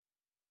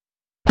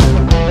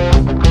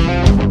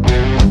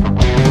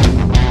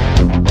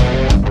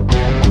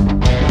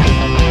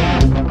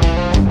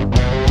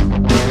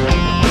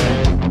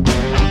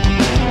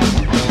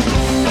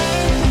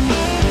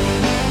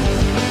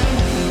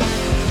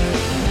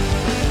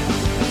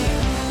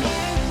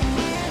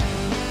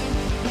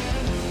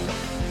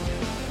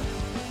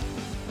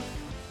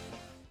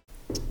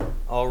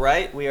All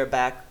right, we are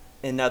back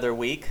another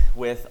week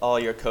with all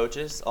your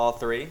coaches, all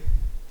three.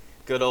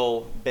 Good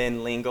old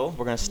Ben Lingle.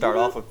 We're going to start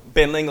off with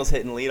Ben Lingle's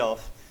hitting leadoff,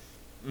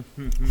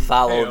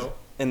 followed Heyo.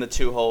 in the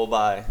two-hole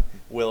by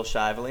Will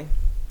Shively,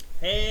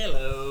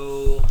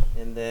 Hello.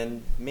 and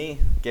then me,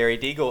 Gary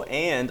Deagle.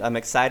 And I'm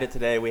excited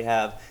today. We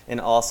have an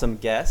awesome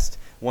guest,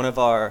 one of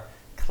our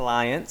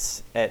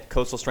clients at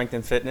Coastal Strength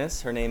and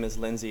Fitness. Her name is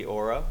Lindsay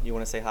Oro. You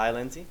want to say hi,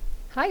 Lindsay?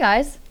 Hi,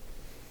 guys.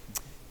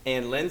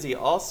 And Lindsay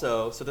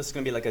also, so this is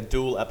going to be like a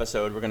dual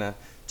episode. We're going to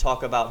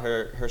talk about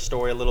her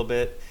story a little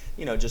bit,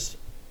 just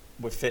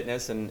with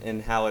fitness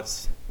and how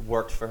it's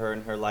worked for her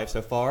in her life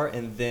so far.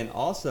 And then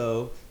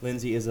also,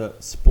 Lindsay is a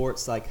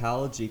sports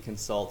psychology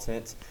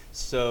consultant,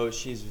 so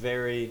she's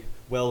very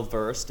well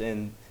versed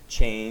in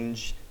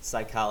change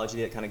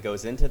psychology that kind of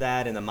goes into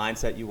that and the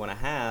mindset you want to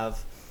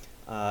have.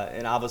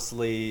 And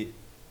obviously,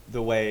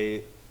 the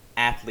way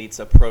athletes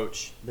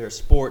approach their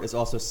sport is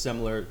also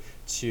similar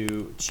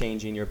to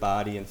changing your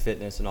body and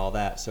fitness and all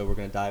that. So we're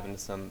going to dive into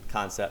some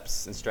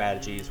concepts and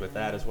strategies with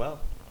that as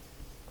well.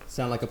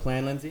 Sound like a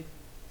plan, Lindsay?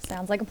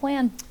 Sounds like a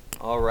plan.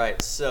 All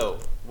right. So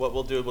what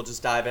we'll do, we'll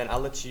just dive in.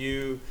 I'll let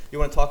you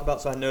want to talk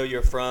about, so I know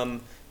you're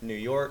from New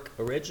York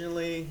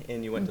originally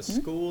and you went to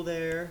school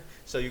there.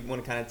 So you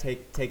want to kind of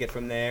take it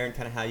from there and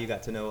kind of how you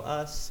got to know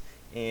us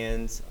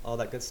and all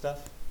that good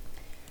stuff.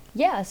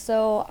 Yeah,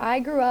 so I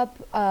grew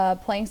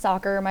up playing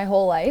soccer my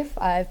whole life.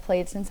 I've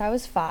played since I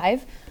was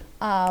 5.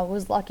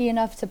 Was lucky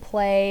enough to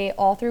play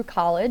all through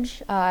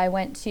college. I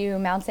went to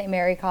Mount St.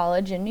 Mary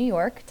College in New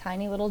York,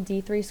 tiny little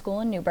D3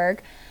 school in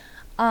Newburgh.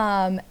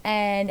 And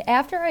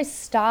after I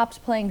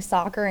stopped playing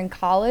soccer in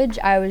college,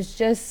 I was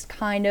just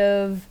kind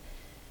of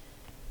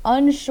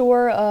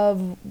unsure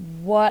of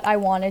what I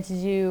wanted to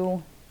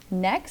do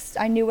next.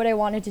 I knew what I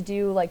wanted to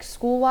do, like,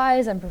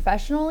 school-wise and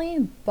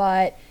professionally,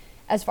 but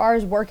as far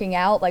as working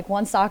out, like,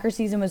 once soccer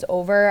season was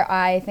over,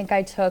 I think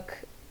I took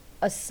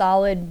a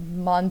solid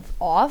month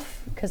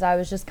off because I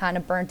was just kind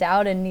of burnt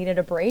out and needed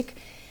a break,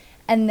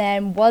 and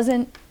then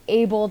wasn't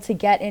able to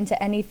get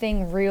into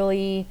anything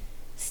really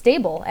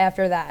stable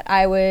after that.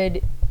 I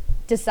would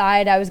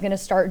decide I was going to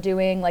start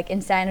doing like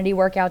insanity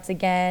workouts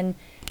again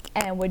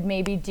and would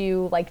maybe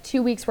do like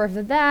 2 weeks worth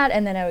of that,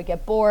 and then I would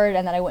get bored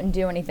and then I wouldn't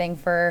do anything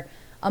for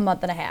a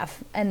month and a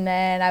half. And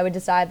then I would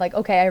decide, like,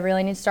 okay, I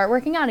really need to start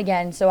working out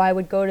again. So I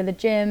would go to the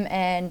gym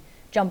and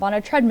jump on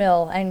a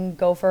treadmill and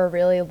go for a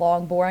really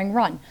long, boring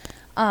run.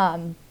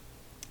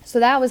 So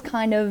that was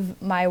kind of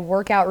my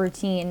workout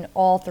routine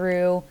all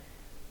through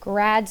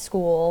grad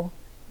school.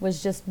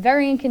 Was just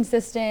very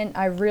inconsistent.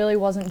 I really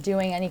wasn't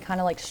doing any kind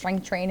of like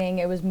strength training.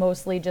 It was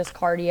mostly just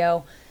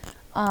cardio.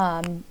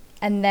 And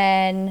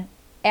then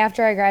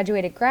after I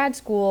graduated grad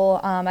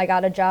school, I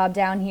got a job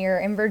down here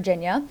in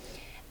Virginia.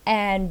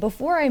 And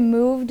before I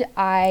moved,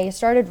 I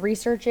started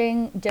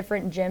researching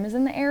different gyms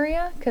in the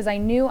area because I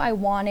knew I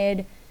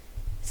wanted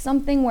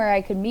something where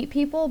I could meet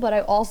people, but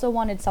I also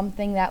wanted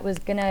something that was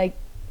going to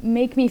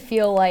make me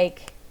feel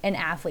like an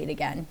athlete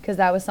again, because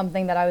that was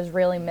something that I was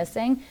really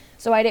missing.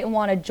 So I didn't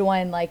want to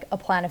join like a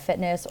Planet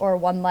Fitness or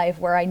One Life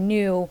where I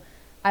knew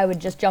I would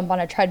just jump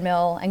on a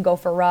treadmill and go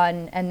for a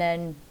run and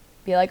then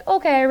be like,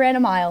 okay, I ran a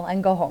mile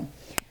and go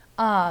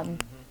home.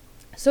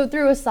 So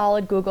through a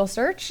solid Google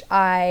search,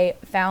 I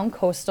found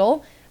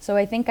Coastal. So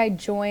I think I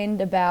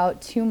joined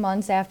about 2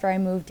 months after I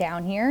moved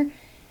down here.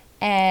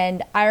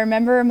 And I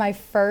remember my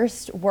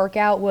first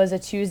workout was a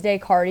Tuesday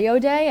cardio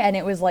day, and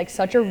it was like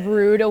such a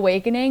rude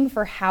awakening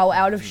for how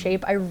out of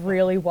shape I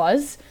really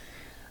was.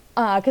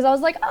 Because I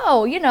was like,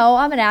 oh,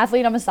 I'm an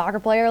athlete, I'm a soccer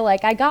player,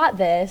 like, I got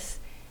this.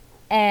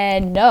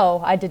 And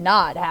no, I did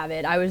not have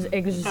it. I was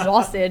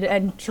exhausted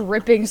and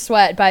dripping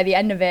sweat by the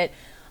end of it.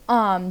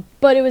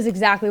 But it was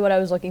exactly what I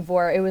was looking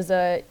for. It was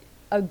a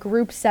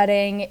group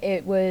setting.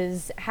 It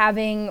was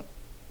having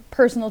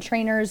personal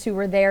trainers who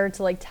were there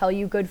to like tell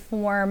you good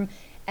form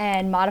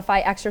and modify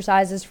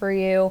exercises for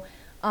you.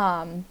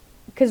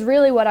 Because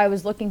really what I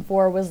was looking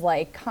for was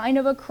like kind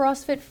of a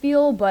CrossFit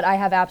feel, but I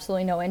have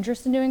absolutely no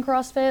interest in doing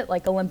CrossFit.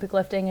 Like Olympic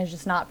lifting is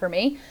just not for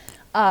me.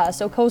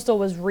 So Coastal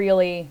was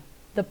really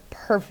the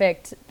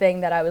perfect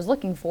thing that I was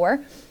looking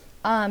for.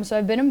 So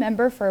I've been a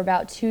member for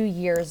about 2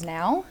 years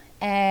now.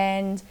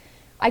 And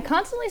I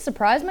constantly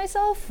surprise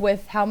myself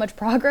with how much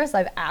progress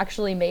I've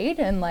actually made,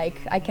 and like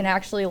I can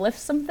actually lift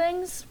some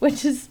things,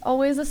 which is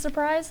always a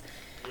surprise.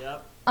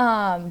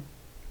 Yep.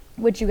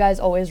 Which you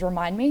guys always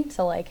remind me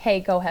to like, hey,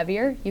 go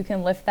heavier. You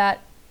can lift that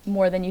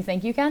more than you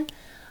think you can.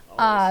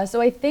 So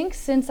I think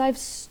since I've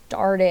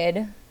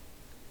started,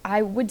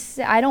 I would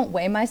say, I don't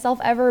weigh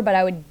myself ever, but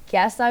I would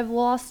guess I've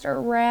lost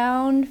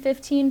around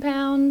 15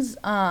 pounds.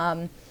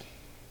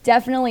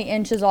 Definitely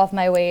inches off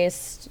my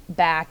waist,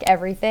 back,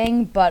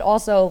 everything, but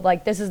also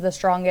like this is the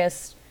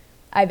strongest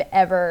I've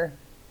ever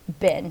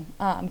been.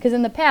 Because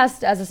in the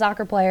past, as a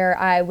soccer player,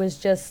 I was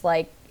just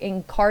like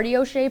in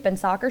cardio shape and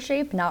soccer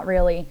shape, not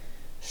really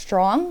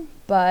strong,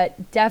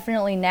 but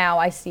definitely now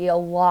I see a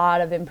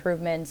lot of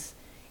improvements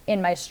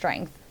in my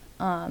strength.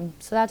 So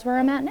that's where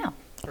I'm at now.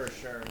 For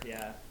sure,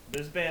 yeah.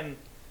 There's been,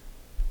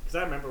 because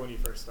I remember when you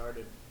first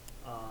started,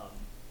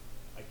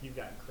 you've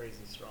gotten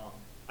crazy strong.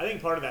 I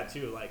think part of that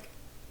too, like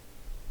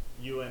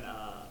you and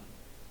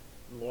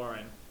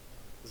Lauren,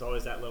 there's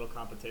always that little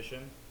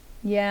competition.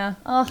 Yeah.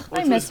 Oh, I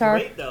Which miss was her.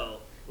 great though.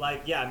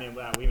 Like, yeah, I mean,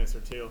 we miss her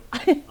too.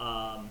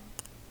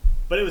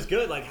 But it was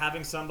good, like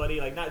having somebody,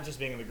 like not just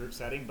being in the group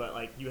setting, but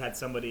like you had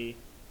somebody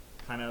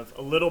kind of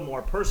a little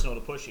more personal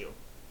to push you,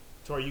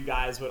 to where you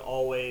guys would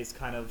always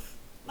kind of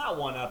not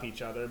one up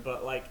each other,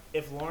 but like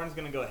if Lauren's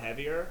gonna go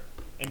heavier,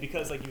 and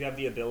because like you have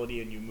the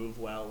ability and you move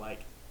well, like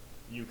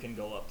you can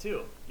go up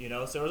too, you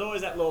know. So there's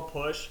always that little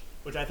push,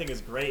 which I think is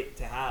great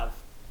to have,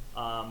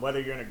 whether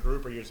you're in a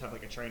group or you just have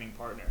like a training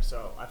partner.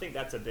 So I think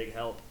that's a big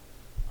help.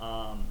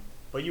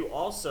 But you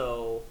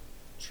also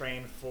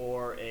trained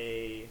for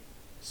a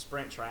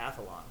sprint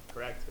triathlon,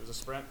 correct? It was a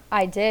sprint?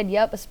 I did.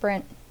 Yep, a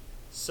sprint.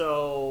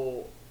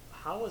 So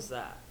how was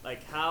that?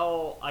 Like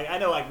how, I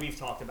know like we've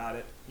talked about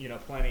it, you know,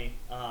 plenty,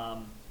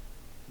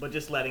 but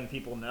just letting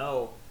people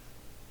know,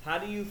 how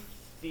do you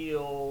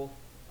feel,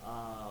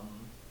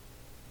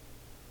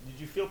 did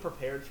you feel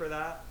prepared for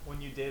that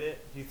when you did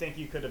it? Do you think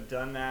you could have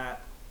done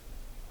that,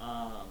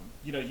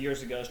 you know,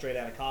 years ago straight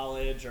out of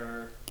college,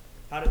 or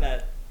how'd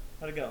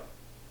it go?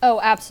 Oh,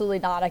 absolutely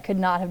not. I could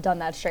not have done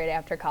that straight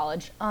after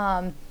college.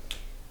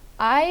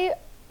 I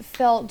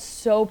felt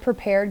so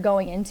prepared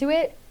going into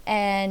it,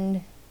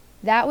 and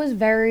that was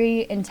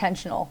very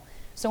intentional.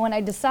 So when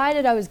I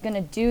decided I was going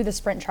to do the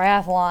sprint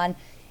triathlon,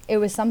 it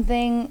was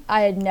something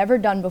I had never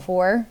done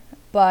before,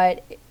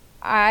 but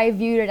I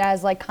viewed it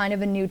as like kind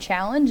of a new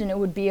challenge, and it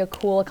would be a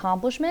cool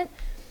accomplishment.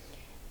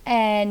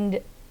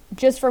 And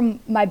just from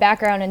my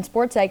background in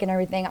sports psych and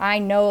everything, I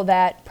know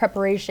that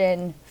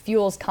preparation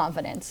fuels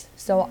confidence.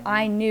 So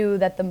I knew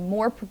that the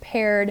more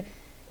prepared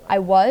I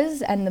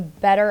was and the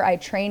better I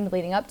trained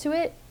leading up to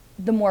it,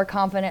 the more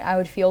confident I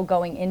would feel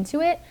going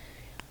into it.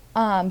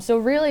 So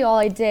really all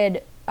I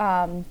did,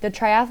 the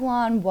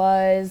triathlon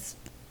was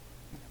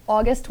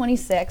August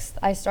 26th.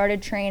 I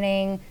started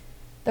training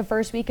the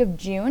first week of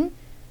June.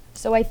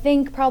 So I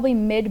think probably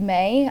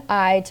mid-May,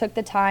 I took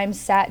the time,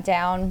 sat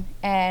down,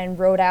 and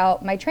wrote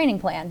out my training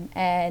plan.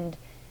 And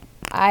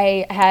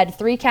I had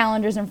 3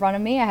 calendars in front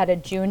of me. I had a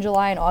June,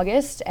 July, and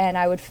August, and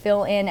I would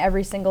fill in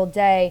every single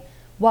day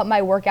what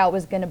my workout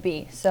was going to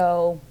be.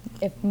 So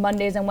if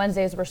Mondays and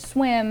Wednesdays were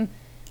swim,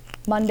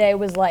 Monday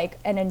was like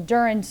an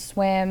endurance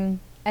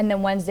swim, and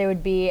then Wednesday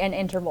would be an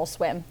interval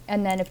swim.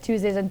 And then if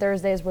Tuesdays and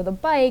Thursdays were the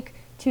bike,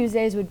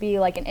 Tuesdays would be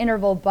like an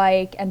interval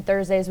bike, and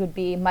Thursdays would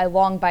be my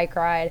long bike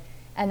ride,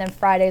 and then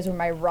Fridays were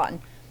my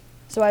run.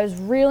 So I was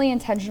really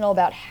intentional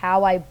about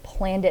how I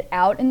planned it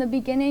out in the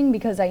beginning,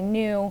 because I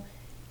knew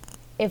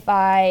if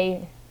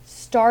I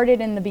started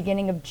in the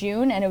beginning of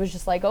June and it was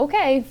just like,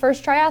 okay,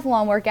 first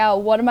triathlon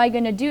workout, what am I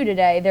going to do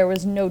today? There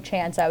was no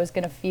chance I was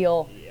going to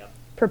feel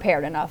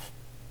prepared enough.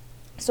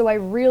 So I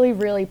really,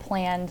 really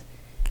planned,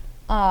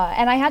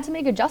 and I had to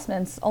make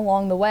adjustments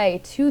along the way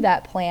to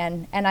that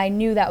plan, and I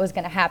knew that was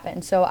going to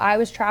happen. So I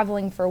was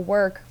traveling for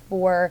work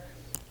for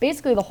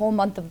basically the whole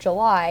month of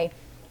July,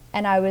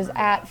 and I was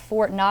at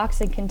Fort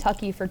Knox in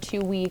Kentucky for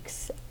 2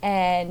 weeks,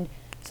 and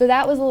so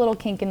that was a little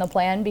kink in the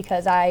plan,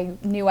 because I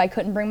knew I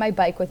couldn't bring my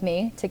bike with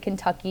me to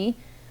Kentucky.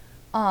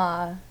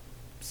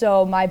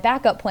 So my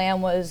backup plan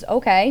was,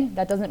 okay,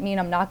 that doesn't mean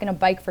I'm not going to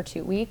bike for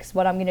 2 weeks.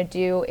 What I'm going to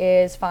do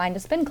is find a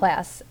spin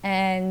class,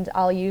 and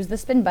I'll use the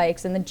spin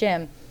bikes in the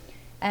gym.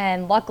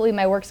 And luckily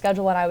my work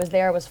schedule when I was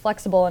there was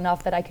flexible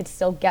enough that I could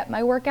still get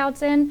my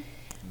workouts in.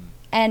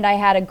 And I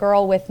had a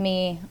girl with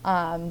me,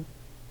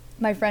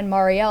 my friend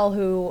Marielle,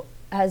 who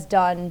has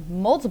done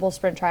multiple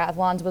sprint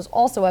triathlons, was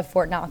also at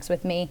Fort Knox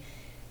with me.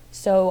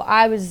 So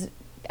I was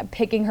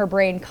picking her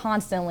brain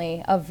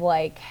constantly of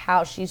like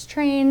how she's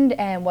trained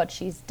and what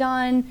she's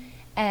done,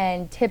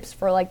 and tips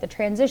for like the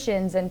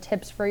transitions and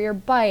tips for your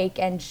bike.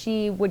 And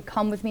she would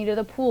come with me to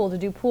the pool to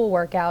do pool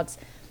workouts.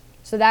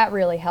 So that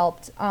really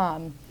helped.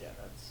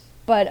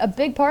 But a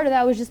big part of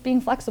that was just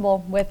being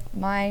flexible with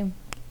my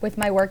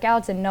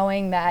workouts, and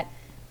knowing that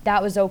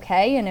that was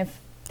okay. And if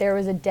there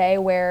was a day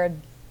where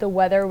the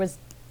weather was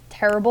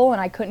terrible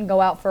and I couldn't go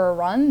out for a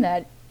run,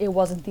 that it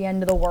wasn't the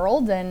end of the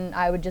world, and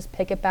I would just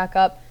pick it back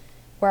up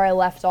where I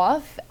left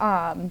off.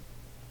 And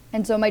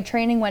so my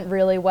training went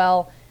really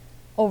well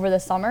over the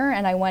summer,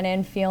 and I went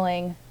in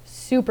feeling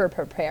super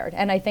prepared.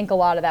 And I think a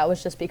lot of that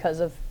was just because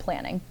of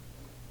planning.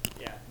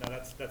 Yeah, no,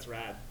 that's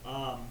rad.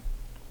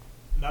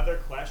 Another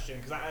question,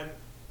 because I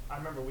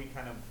remember we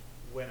kind of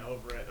went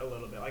over it a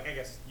little bit. Like, I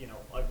guess, you know,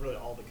 like really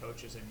all the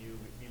coaches and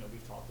you know,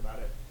 we've talked about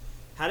it.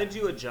 How did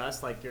you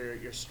adjust like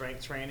your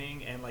strength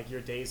training and like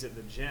your days at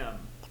the gym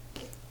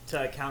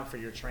to account for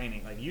your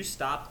training? Like, you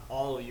stopped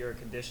all of your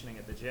conditioning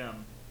at the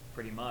gym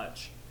pretty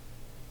much,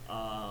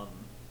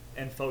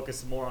 and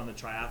focused more on the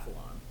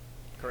triathlon,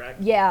 correct?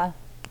 Yeah,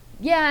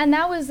 and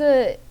that was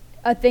a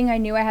thing I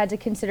knew I had to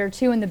consider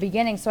too in the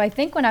beginning. So I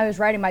think when I was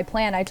writing my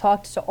plan, I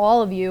talked to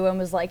all of you and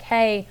was like,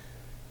 hey,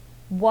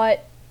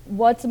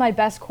 what's my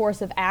best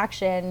course of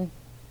action?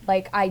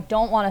 Like, I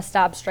don't want to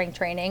stop strength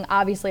training.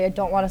 Obviously, I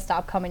don't want to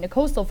stop coming to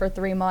Coastal for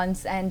 3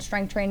 months, and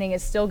strength training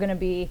is still going to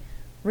be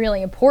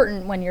really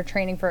important when you're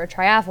training for a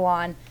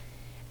triathlon.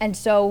 And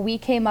so we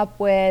came up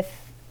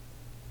with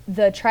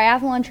the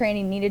triathlon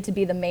training needed to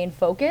be the main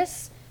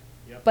focus.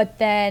 Yep. But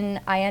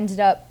then I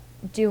ended up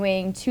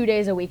doing 2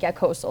 days a week at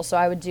Coastal. So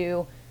I would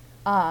do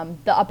the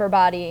upper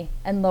body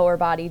and lower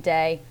body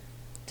day.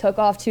 Took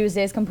off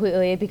Tuesdays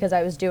completely because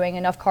I was doing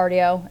enough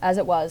cardio as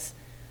it was.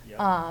 Yep.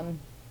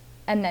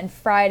 And then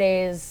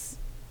Fridays,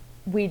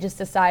 we just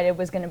decided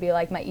was going to be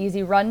like my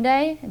easy run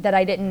day, that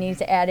I didn't need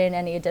to add in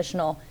any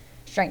additional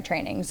strength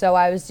training. So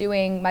I was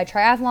doing my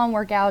triathlon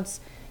workouts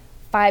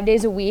 5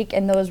 days a week,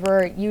 and those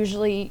were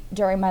usually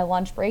during my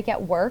lunch break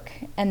at work.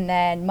 And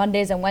then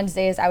Mondays and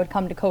Wednesdays, I would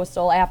come to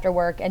Coastal after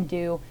work and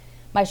do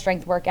my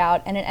strength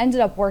workout. And it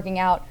ended up working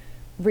out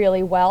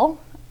really well.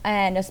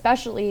 And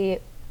especially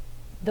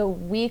the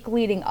week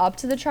leading up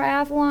to the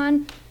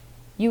triathlon,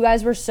 you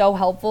guys were so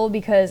helpful,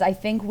 because I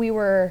think we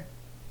were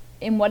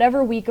in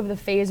whatever week of the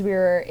phase we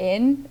were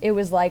in, it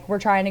was like we're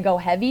trying to go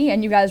heavy,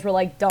 and you guys were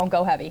like, don't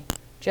go heavy.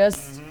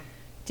 Just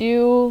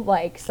do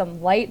like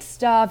some light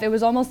stuff. It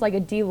was almost like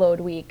a deload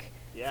week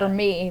for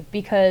me,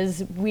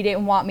 because we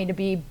didn't want me to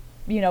be,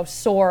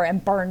 sore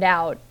and burned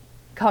out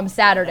come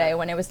Saturday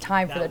when it was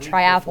time for the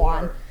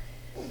triathlon.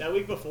 That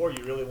week before,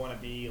 you really want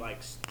to be like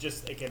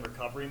just like in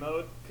recovery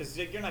mode, because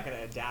you're not going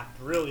to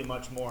adapt really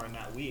much more in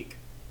that week.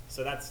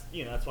 So that's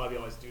that's why we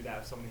always do that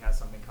if somebody has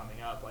something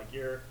coming up. Like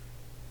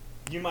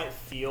you might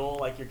feel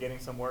like you're getting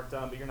some work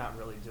done, but you're not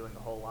really doing a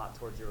whole lot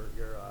towards your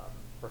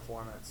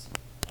performance.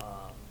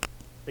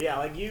 But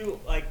yeah,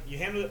 you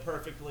handled it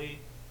perfectly,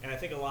 and I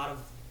think a lot of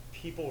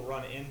people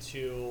run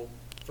into,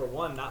 for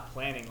one, not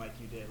planning like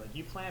you did. Like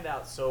you planned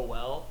out so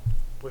well,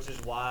 which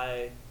is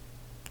why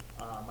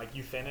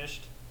you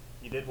finished,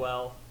 you did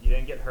well, you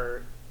didn't get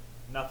hurt,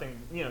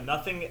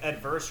 nothing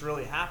adverse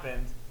really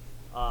happened.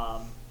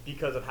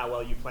 Because of how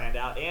well you planned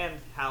out and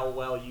how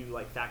well you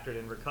factored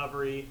in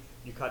recovery,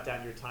 you cut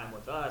down your time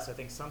with us. I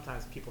think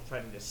sometimes people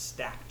try to just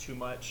stack too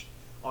much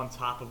on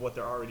top of what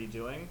they're already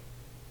doing.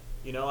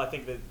 I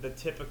think that the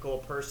typical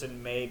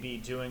person may be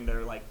doing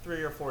their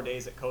 3 or 4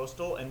 days at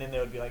Coastal, and then they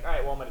would be like, all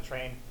right, well, I'm going to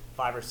train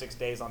 5 or 6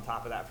 days on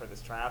top of that for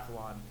this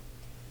triathlon.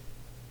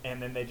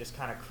 And then they just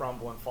kind of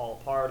crumble and fall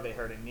apart. They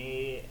hurt a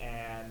knee.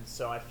 And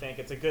so I think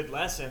it's a good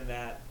lesson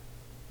that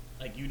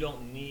you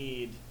don't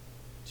need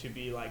to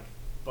be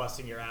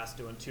busting your ass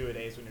doing 2 a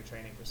days when you're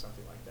training for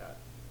something like that.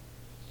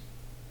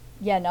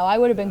 Yeah, no, I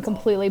would have been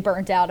completely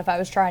burnt out if I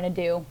was trying to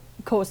do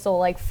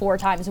Coastal 4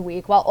 times a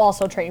week while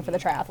also training for the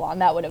triathlon.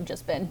 That would have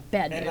just been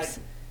bad news.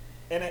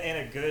 And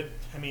a good,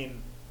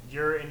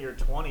 you're in your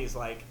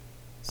 20s,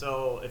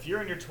 so if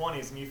you're in your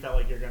 20s and you felt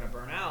like you're going to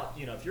burn out,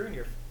 if you're in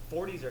your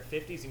 40s or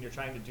 50s and you're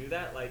trying to do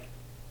that,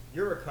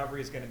 your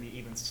recovery is going to be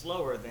even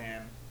slower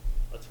than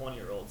a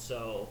 20-year-old.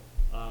 So,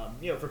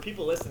 for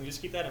people listening,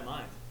 just keep that in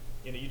mind.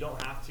 You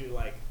don't have to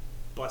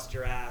bust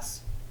your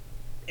ass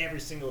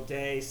every single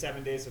day,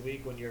 7 days a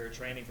week when you're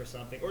training for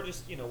something, or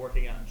just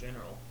working out in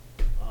general.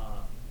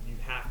 You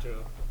have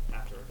to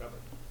recover.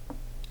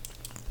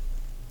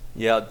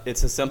 Yeah,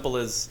 it's as simple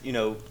as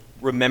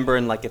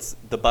remembering it's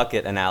the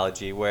bucket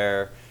analogy,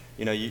 where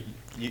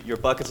your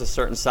bucket's a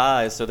certain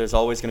size, so there's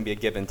always going to be a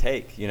give and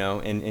take,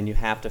 and you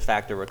have to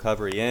factor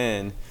recovery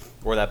in,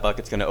 or that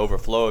bucket's going to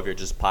overflow if you're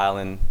just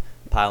piling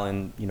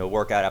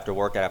workout after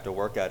workout after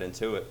workout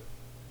into it.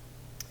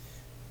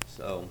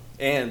 So,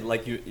 and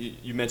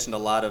you mentioned a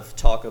lot of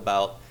talk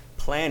about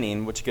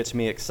planning, which gets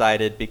me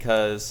excited,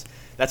 because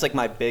that's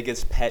my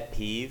biggest pet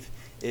peeve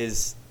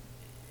is,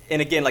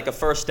 and again, a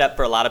first step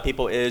for a lot of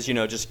people is,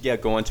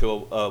 going to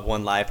a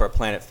One Life or a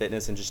Planet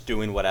Fitness and just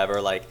doing whatever.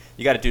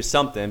 You got to do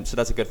something, so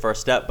that's a good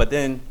first step. But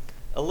then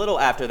a little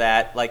after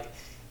that,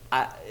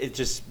 it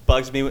just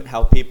bugs me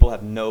how people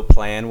have no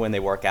plan when they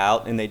work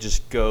out, and they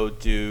just go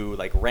do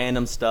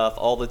random stuff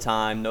all the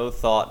time, no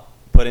thought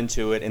put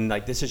into it, and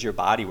this is your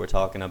body we're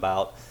talking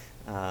about.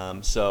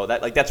 So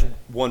that that's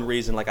one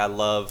reason I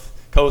love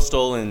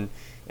Coastal, and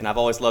I've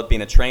always loved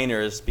being a trainer,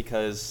 is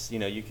because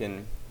you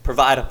can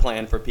provide a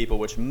plan for people,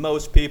 which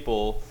most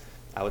people,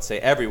 I would say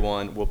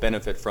everyone, will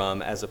benefit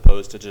from, as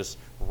opposed to just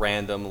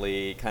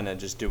randomly kind of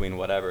just doing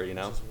whatever,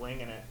 Just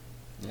winging it.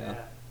 Yeah.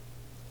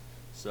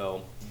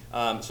 So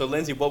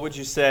Lindsay, what would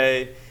you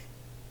say,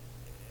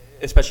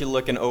 especially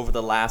looking over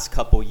the last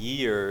couple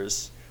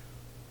years,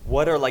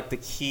 what are the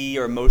key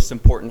or most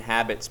important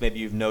habits maybe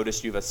you've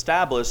noticed you've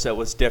established that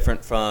was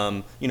different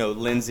from,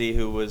 Lindsay,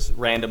 who was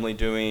randomly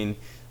doing,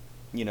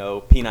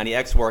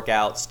 P90X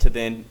workouts, to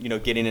then,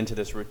 getting into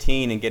this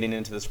routine and getting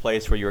into this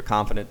place where you were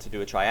confident to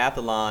do a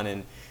triathlon?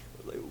 And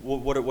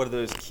what are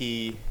those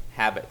key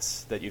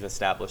habits that you've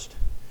established?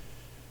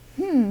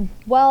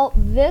 Well,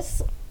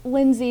 this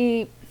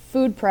Lindsay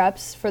food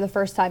preps for the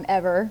first time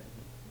ever.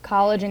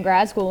 College and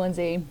grad school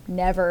Lindsay,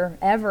 never,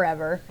 ever,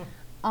 ever.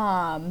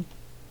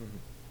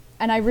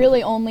 And I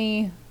really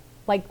only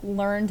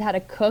learned how to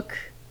cook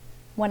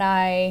when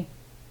I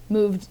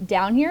moved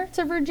down here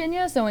to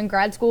Virginia. So in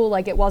grad school,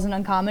 it wasn't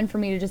uncommon for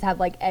me to just have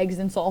eggs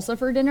and salsa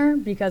for dinner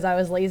because I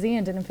was lazy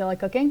and didn't feel like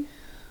cooking.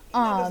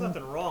 There's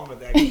nothing wrong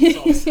with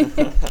eggs and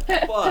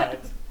salsa,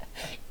 but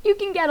you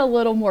can get a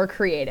little more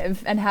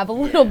creative and have a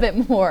little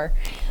bit more.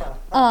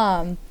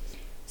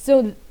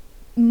 So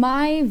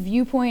my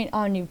viewpoint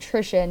on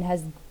nutrition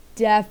has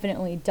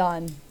definitely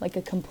done like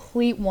a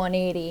complete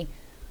 180.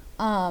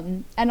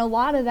 And a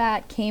lot of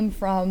that came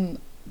from,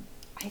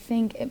 I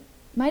think it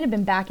might have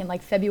been back in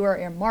like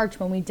February or March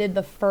when we did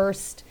the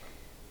first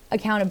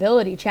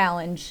accountability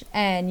challenge,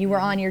 and you were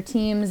on your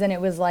teams, and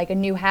it was like a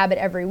new habit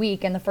every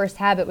week. And the first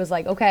habit was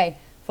like, okay,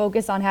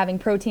 focus on having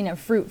protein and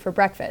fruit for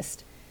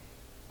breakfast.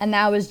 And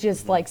that was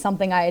just like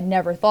something I had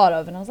never thought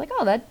of. And I was like,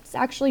 oh, that's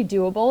actually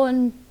doable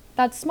and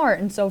that's smart.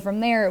 And so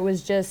from there, it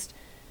was just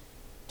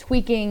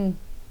tweaking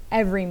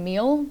every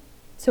meal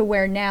to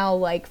where now,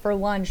 like for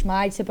lunch,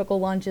 my typical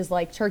lunch is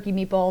like turkey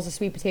meatballs, a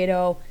sweet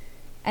potato,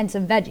 and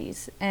some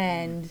veggies.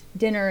 And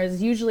dinner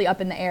is usually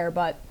up in the air,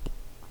 but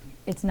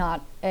it's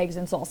not eggs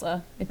and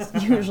salsa. It's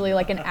usually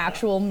like an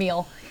actual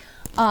meal.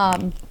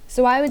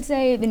 So I would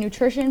say the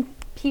nutrition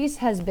piece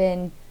has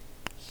been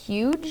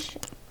huge.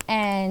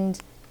 And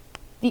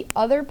the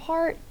other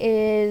part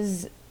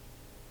is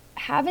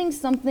having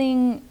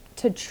something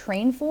to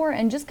train for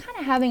and just kind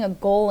of having a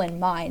goal in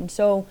mind.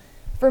 So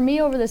for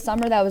me over the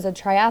summer, that was a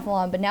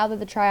triathlon, but now that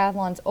the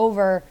triathlon's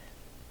over,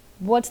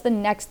 what's the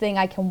next thing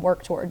I can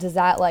work towards? Is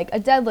that like a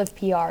deadlift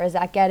PR? Is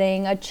that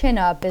getting a chin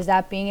up? Is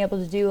that being able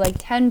to do like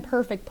 10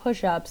 perfect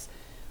push-ups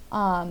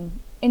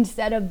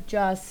instead of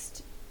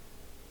just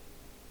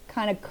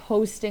kind of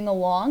coasting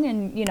along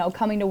and, you know,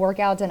 coming to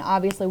workouts? And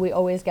obviously we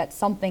always get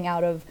something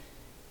out of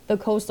the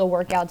coastal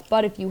workouts,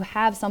 but if you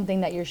have something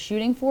that you're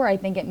shooting for, I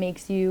think it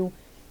makes you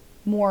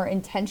more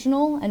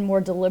intentional and more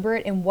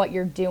deliberate in what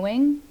you're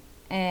doing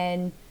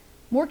and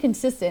more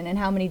consistent in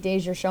how many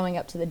days you're showing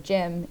up to the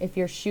gym if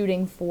you're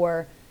shooting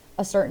for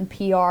a certain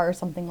PR or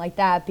something like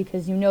that,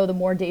 because you know the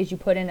more days you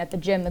put in at the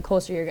gym, the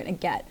closer you're going to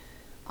get.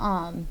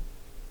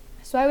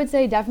 So I would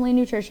say definitely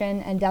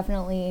nutrition and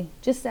definitely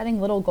just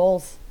setting little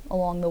goals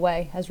along the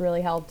way has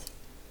really helped.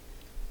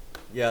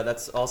 Yeah,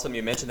 that's awesome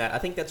you mentioned that. I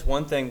think that's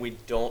one thing we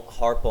don't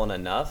harp on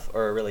enough,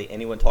 or really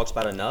anyone talks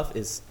about enough,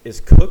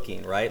 is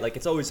cooking, right? Like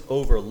it's always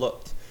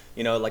overlooked.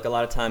 You know, like a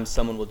lot of times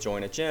someone will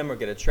join a gym or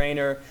get a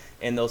trainer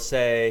and they'll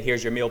say,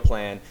 here's your meal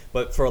plan.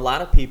 But for a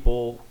lot of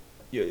people,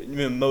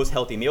 most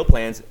healthy meal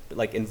plans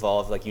like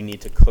involve like you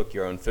need to cook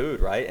your own food,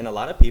 right? And a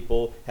lot of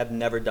people have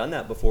never done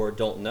that before,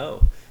 don't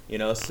know, you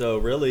know? So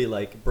really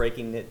like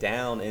breaking it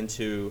down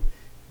into,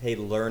 hey,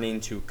 learning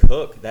to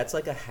cook, that's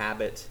like a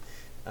habit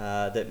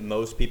that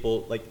most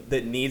people like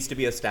that needs to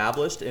be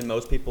established, and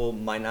most people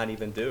might not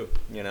even do,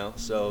 you know.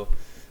 So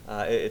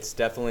it's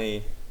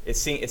definitely it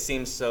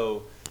seems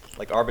so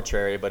like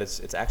arbitrary, but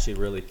it's actually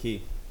really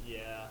key.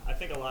 Yeah, I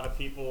think a lot of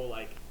people,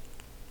 like,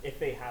 if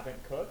they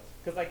haven't cooked,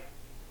 because like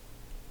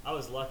I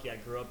was lucky, I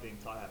grew up being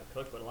taught how to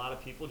cook, but a lot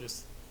of people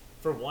just,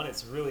 for one,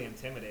 it's really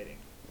intimidating.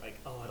 Like,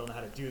 oh, I don't know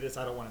how to do this,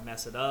 I don't want to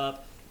mess it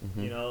up.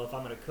 You know, if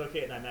I'm gonna cook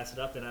it and I mess it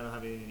up, then I don't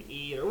have anything to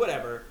eat or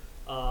whatever.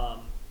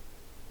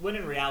 When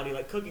in reality,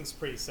 like, cooking's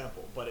pretty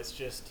simple, but it's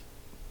just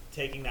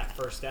taking that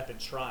first step and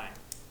trying.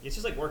 It's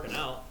just like working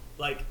out.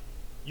 Like,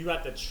 you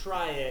have to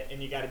try it,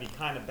 and you got to be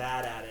kind of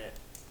bad at it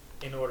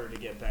in order to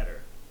get better,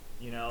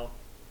 you know?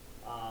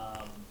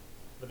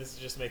 But this is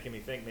just making me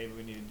think maybe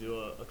we need to do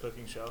a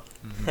cooking show.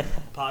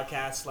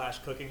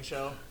 Podcast/cooking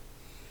show.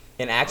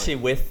 And actually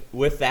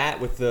with that,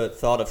 with the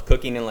thought of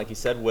cooking and like you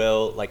said,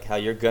 Will, like how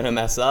you're going to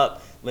mess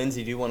up,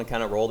 Lindsay, do you want to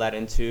kind of roll that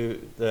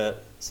into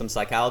some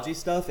psychology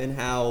stuff and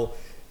how,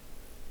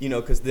 you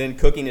know, because then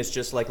cooking is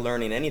just like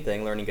learning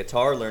anything, learning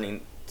guitar,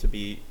 learning to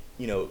be,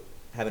 you know,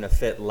 having a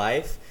fit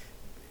life.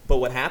 But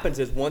what happens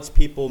is once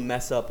people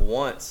mess up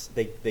once,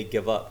 they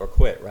give up or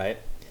quit, right?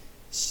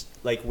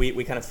 Like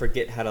we kind of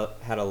forget how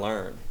to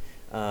learn.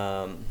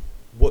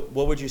 What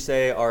would you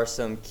say are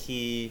some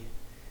key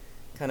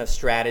kind of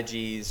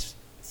strategies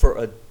for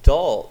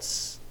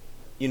adults,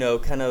 you know,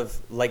 kind of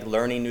like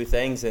learning new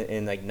things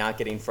and like not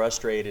getting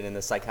frustrated in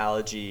the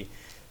psychology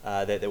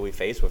that we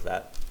face with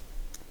that?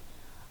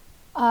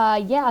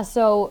 Yeah,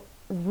 so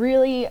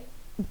really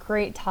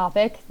great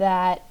topic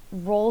that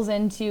rolls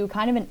into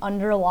kind of an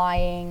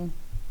underlying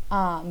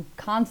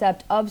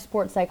concept of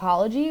sports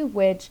psychology,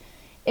 which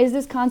is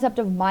this concept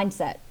of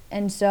mindset.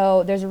 And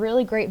so there's a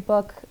really great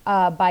book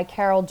by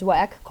Carol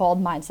Dweck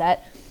called Mindset,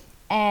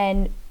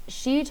 and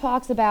she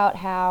talks about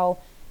how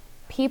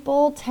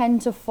people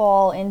tend to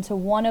fall into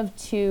one of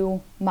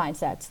two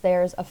mindsets.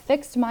 There's a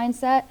fixed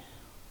mindset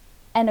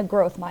and a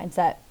growth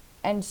mindset.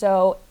 And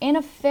so in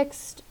a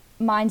fixed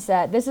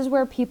mindset, this is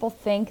where people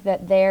think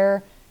that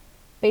their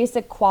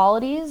basic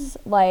qualities,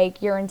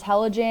 like your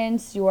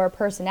intelligence, your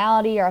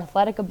personality, your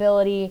athletic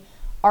ability,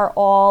 are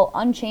all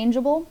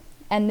unchangeable.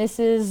 And this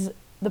is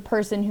the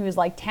person who is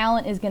like,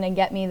 talent is going to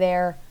get me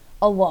there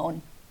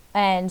alone.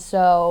 And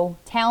so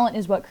talent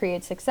is what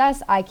creates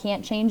success. I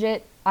can't change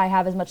it. I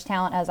have as much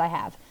talent as I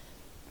have.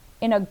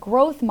 In a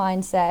growth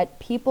mindset,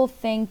 people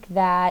think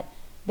that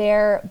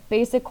their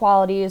basic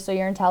qualities, so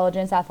your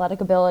intelligence,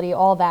 athletic ability,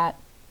 all that,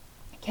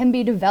 can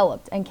be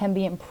developed and can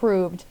be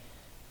improved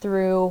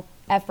through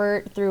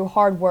effort, through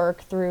hard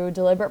work, through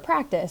deliberate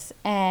practice.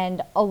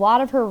 And a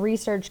lot of her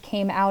research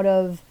came out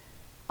of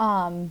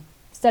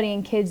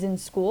studying kids in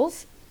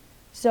schools.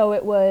 So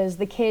it was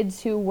the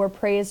kids who were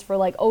praised for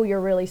like, oh, you're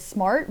really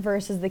smart,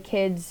 versus the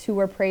kids who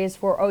were praised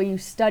for, oh, you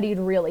studied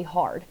really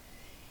hard.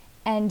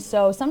 And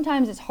so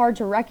sometimes it's hard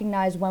to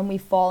recognize when we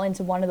fall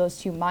into one of those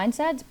two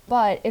mindsets.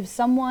 But if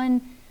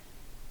someone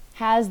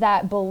has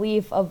that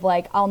belief of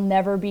like, I'll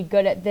never be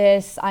good at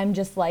this, I'm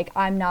just like,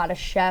 I'm not a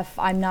chef,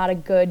 I'm not a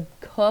good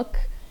cook,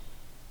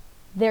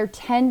 they're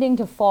tending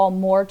to fall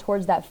more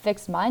towards that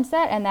fixed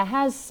mindset. And that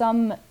has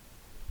some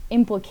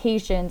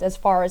implications as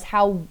far as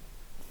how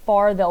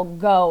far they'll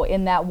go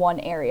in that one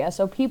area.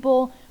 So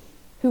people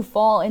who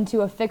fall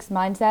into a fixed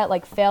mindset,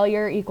 like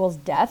failure equals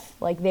death,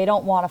 like they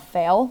don't want to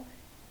fail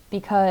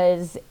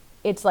because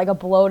it's like a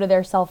blow to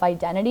their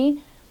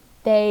self-identity,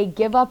 they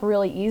give up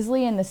really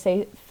easily in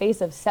the face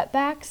of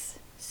setbacks.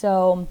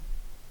 So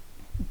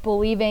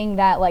believing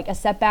that like a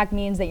setback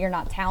means that you're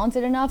not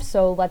talented enough,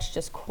 so let's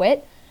just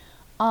quit.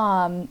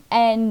 And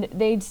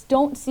they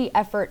don't see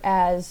effort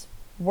as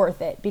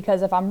worth it,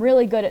 because if I'm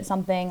really good at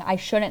something, I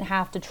shouldn't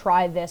have to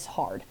try this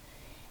hard.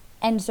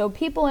 And so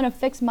people in a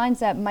fixed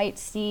mindset might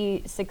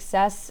see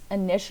success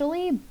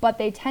initially, but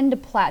they tend to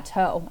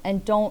plateau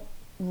and don't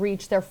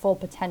reach their full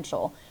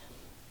potential.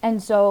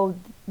 And so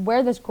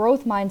where this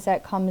growth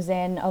mindset comes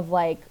in of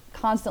like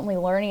constantly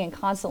learning and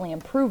constantly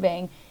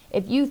improving,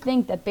 if you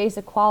think that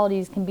basic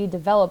qualities can be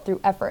developed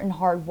through effort and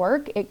hard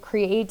work, it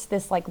creates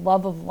this like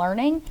love of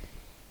learning.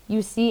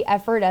 You see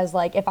effort as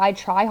like, if I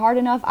try hard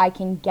enough, I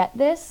can get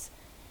this.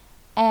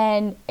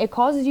 And it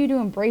causes you to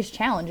embrace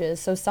challenges.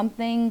 So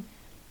something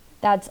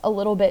that's a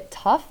little bit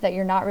tough that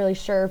you're not really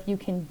sure if you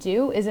can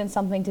do isn't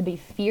something to be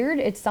feared.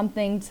 It's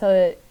something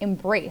to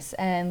embrace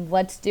and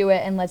let's do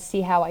it and let's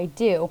see how I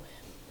do.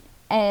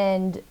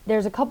 And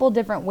there's a couple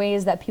different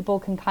ways that people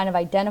can kind of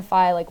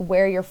identify like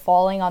where you're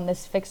falling on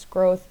this fixed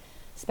growth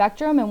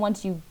spectrum. And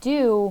once you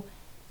do,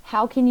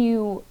 how can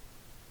you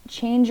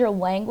change your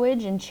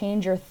language and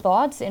change your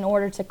thoughts in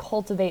order to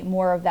cultivate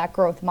more of that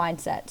growth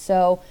mindset?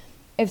 So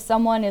if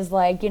someone is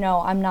like,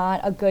 I'm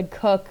not a good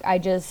cook, I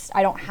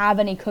don't have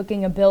any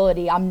cooking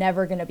ability, I'm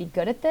never going to be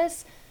good at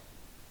this.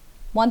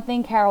 One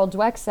thing Carol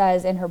Dweck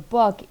says in her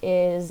book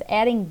is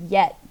adding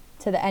yet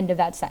to the end of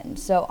that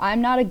sentence. So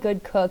I'm not a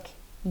good cook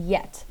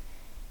yet.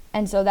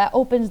 And so that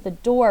opens the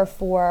door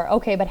for,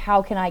 okay, but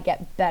how can I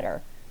get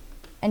better?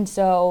 And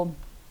so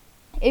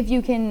if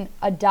you can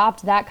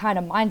adopt that kind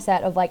of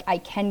mindset of like, I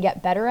can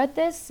get better at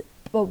this,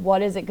 but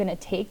what is it going to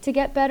take to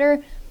get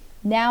better?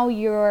 Now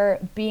you're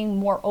being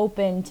more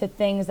open to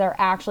things that are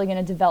actually going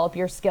to develop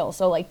your skills.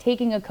 So like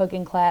taking a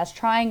cooking class,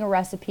 trying a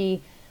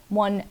recipe,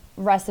 one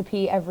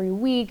recipe every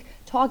week,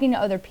 talking to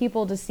other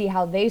people to see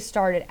how they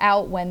started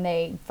out when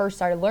they first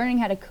started learning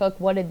how to cook.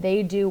 What did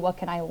they do? What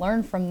can I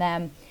learn from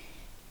them?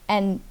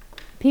 And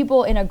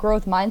people in a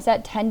growth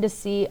mindset tend to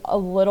see a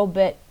little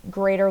bit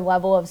greater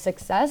level of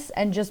success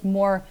and just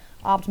more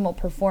optimal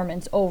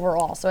performance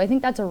overall. So I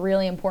think that's a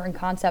really important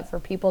concept for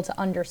people to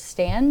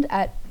understand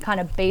at kind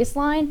of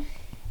baseline,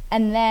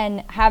 and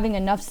then having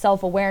enough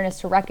self-awareness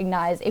to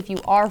recognize if you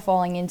are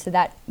falling into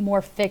that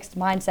more fixed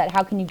mindset,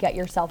 how can you get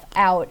yourself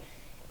out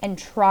and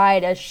try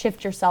to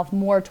shift yourself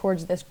more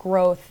towards this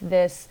growth,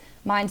 this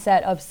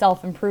mindset of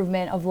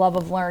self-improvement, of love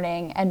of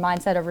learning, and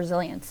mindset of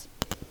resilience.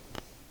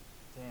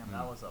 Damn,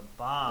 that was a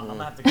bomb. I'm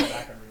gonna have to go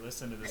back and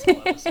re-listen to this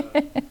whole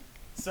episode.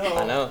 So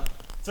I know.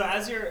 So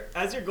as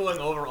you're going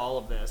over all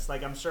of this,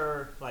 like I'm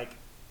sure like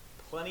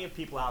plenty of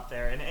people out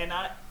there, and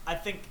I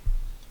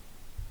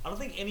don't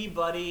think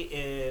anybody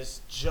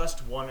is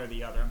just one or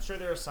the other. I'm sure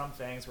there are some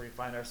things where we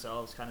find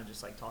ourselves kind of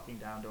just like talking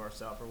down to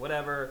ourselves or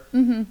whatever.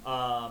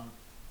 Mm-hmm.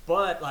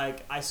 But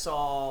like I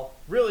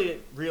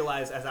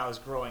realized as I was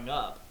growing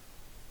up,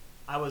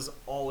 I was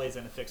always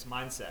in a fixed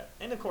mindset.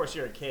 And of course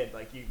you're a kid,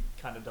 like you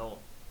kind of don't,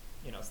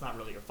 it's not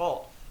really your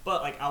fault.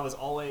 But like I was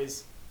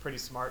always pretty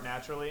smart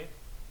naturally.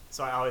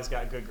 So I always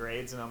got good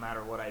grades no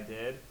matter what I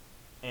did.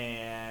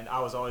 And I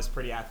was always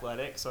pretty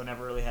athletic, so I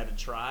never really had to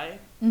try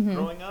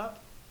growing up.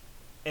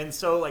 And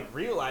so like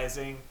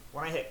realizing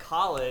when I hit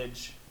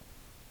college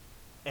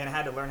and I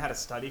had to learn how to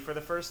study for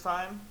the first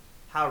time,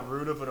 how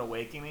rude of an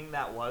awakening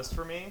that was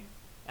for me.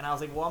 And I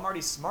was like, well, I'm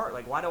already smart.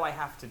 Like, why do I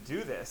have to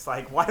do this?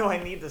 Like, why do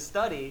I need to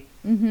study?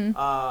 Mm-hmm.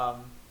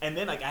 And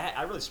then like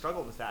I really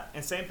struggled with that.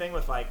 And same thing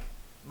with like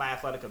my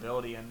athletic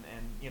ability and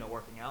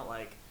working out.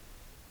 Like,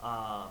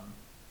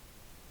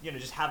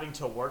 just having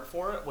to work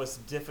for it was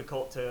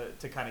difficult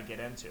to kind of get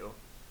into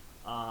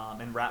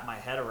and wrap my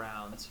head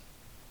around.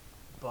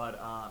 But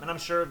and I'm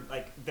sure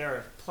like there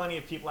are plenty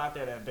of people out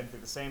there that have been through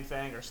the same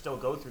thing or still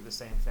go through the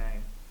same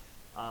thing.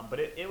 But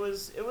it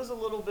was a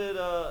little bit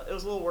it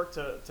was a little work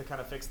to kind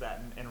of fix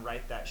that and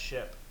right that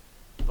ship.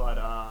 But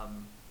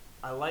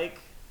I like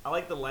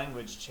the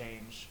language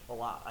change a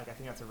lot. Like I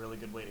think that's a really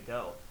good way to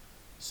go.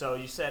 So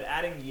you said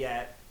adding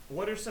yet.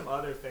 What are some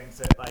other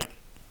things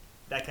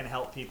that can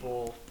help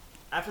people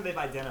after they've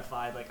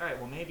identified like, all right,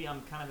 well maybe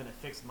I'm kind of in a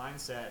fixed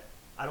mindset.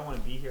 I don't want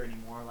to be here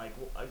anymore. Like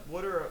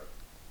what are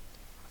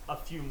a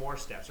few more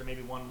steps, or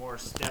maybe one more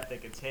step they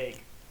could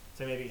take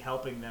to maybe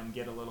helping them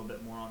get a little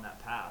bit more on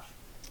that path?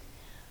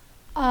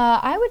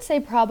 I would say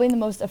probably the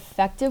most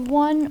effective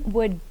one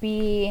would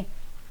be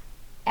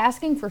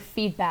asking for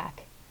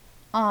feedback.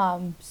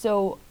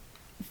 So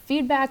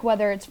feedback,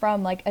 whether it's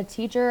from like a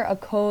teacher, a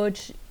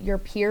coach, your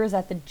peers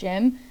at the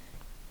gym,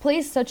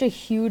 plays such a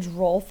huge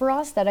role for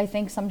us that I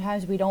think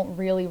sometimes we don't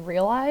really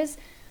realize.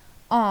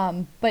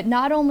 But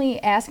not only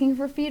asking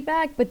for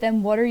feedback, but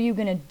then what are you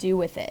going to do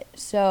with it?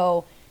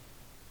 So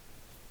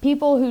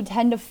people who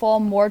tend to fall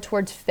more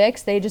towards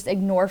fix, they just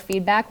ignore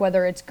feedback,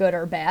 whether it's good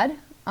or bad,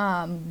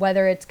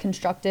 whether it's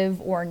constructive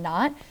or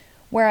not.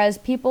 Whereas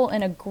people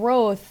in a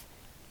growth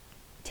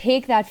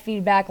take that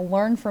feedback,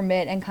 learn from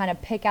it, and kind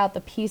of pick out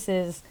the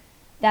pieces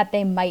that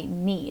they might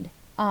need.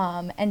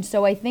 And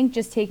so I think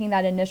just taking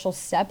that initial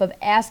step of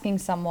asking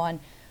someone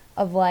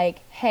of like,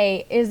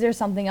 hey, is there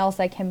something else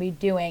I can be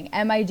doing?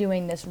 Am I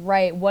doing this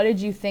right? What did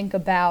you think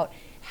about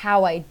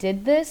how I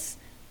did this?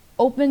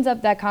 Opens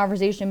up that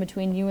conversation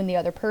between you and the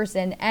other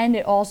person, and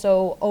it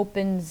also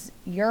opens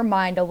your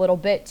mind a little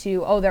bit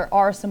to, oh, there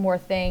are some more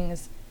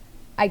things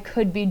I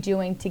could be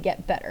doing to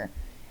get better.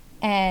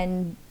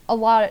 And a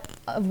lot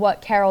of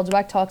what Carol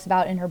Dweck talks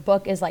about in her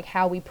book is like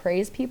how we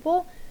praise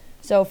people.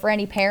 So for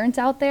any parents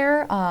out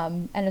there,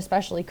 and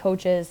especially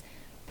coaches,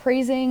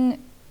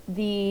 praising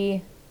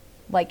the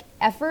like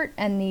effort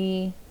and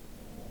the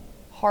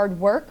hard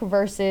work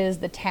versus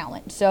the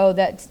talent. So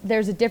that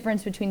there's a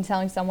difference between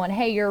telling someone,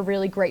 hey, you're a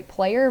really great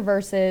player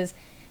versus,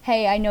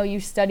 hey, I know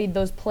you studied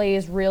those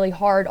plays really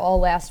hard all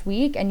last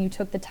week and you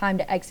took the time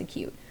to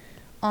execute.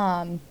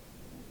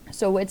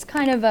 So it's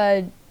kind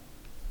of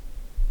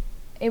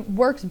it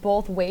works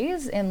both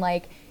ways in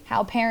like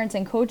how parents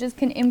and coaches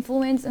can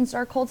influence and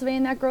start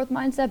cultivating that growth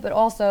mindset, but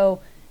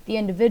also the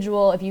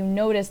individual, if you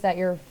notice that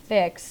you're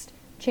fixed,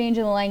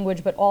 changing the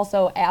language, but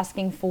also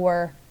asking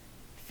for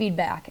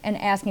feedback and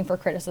asking for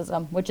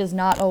criticism, which is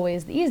not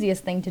always the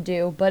easiest thing to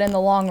do, but in the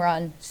long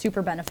run,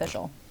 super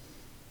beneficial.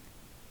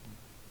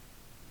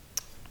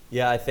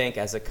 Yeah, I think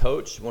as a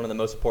coach, one of the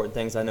most important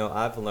things I know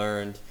I've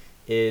learned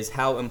is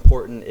how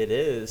important it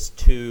is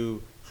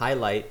to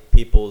highlight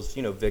people's,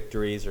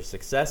 victories or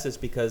successes,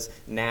 because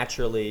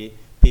naturally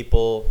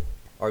people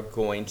are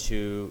going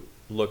to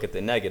look at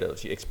the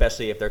negatives,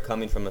 especially if they're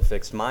coming from a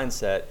fixed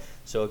mindset.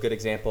 So a good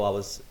example, I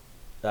was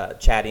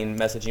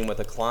messaging with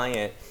a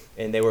client,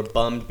 and they were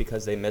bummed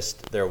because they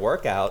missed their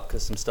workout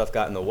because some stuff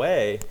got in the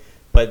way.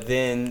 But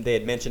then they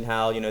had mentioned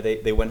how,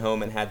 they went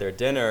home and had their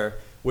dinner,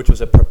 which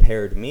was a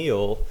prepared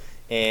meal.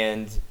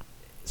 And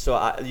so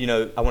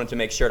I wanted to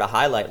make sure to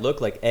highlight,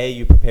 look, like, A,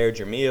 you prepared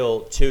your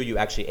meal. 2, you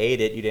actually ate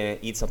it. You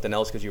didn't eat something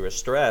else because you were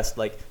stressed.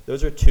 Like,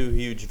 those are 2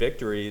 huge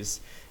victories.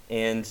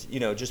 And,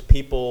 just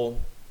people,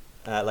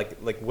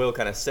 like Will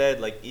kind of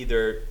said, like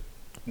either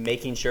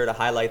making sure to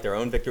highlight their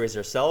own victories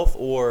themselves,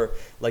 or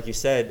like you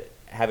said,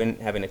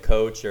 having a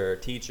coach or a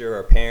teacher or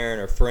a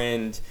parent or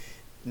friend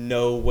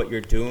know what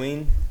you're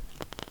doing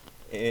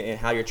and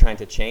how you're trying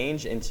to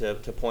change, and to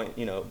point,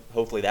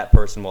 hopefully that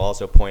person will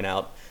also point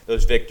out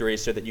those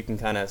victories so that you can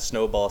kind of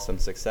snowball some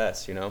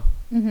success,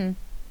 Mm-hmm.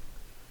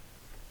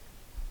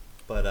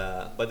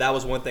 But that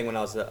was one thing when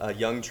I was a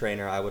young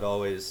trainer. I would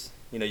always,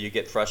 you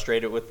get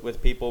frustrated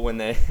with people when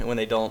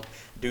they don't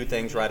do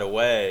things right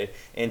away.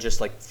 And just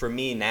like for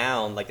me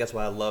now, like that's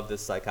why I love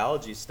this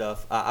psychology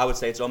stuff. I would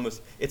say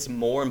it's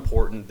more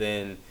important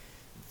than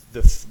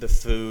the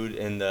food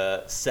and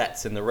the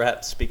sets and the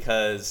reps,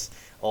 because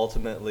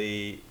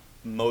ultimately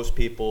most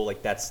people,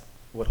 like, that's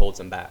what holds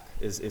them back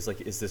is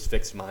this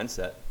fixed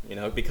mindset,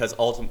 because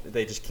ultimately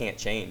they just can't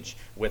change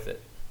with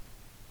it.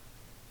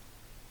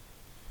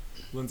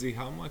 Lindsay,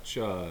 how much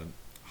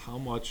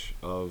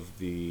of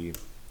the,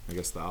 I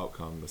guess, the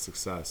outcome, the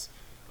success,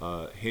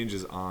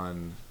 hinges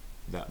on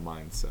that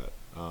mindset,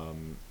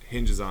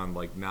 hinges on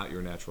like not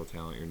your natural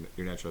talent,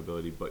 your natural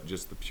ability, but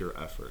just the pure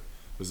effort?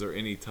 Was there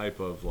any type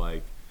of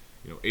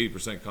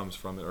 80% comes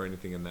from it or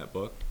anything in that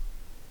book?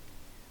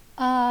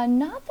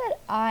 Not that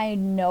I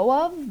know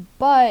of,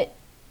 but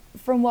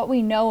from what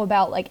we know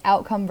about like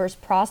outcome versus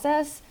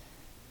process,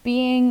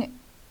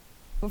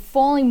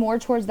 falling more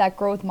towards that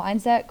growth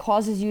mindset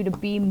causes you to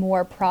be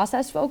more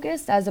process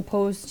focused as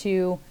opposed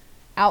to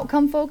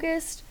outcome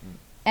focused.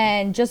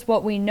 And just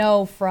what we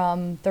know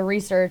from the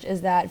research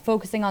is that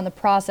focusing on the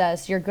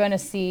process, you're going to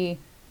see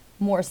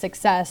more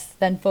success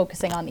than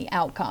focusing on the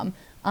outcome.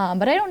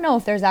 But I don't know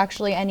if there's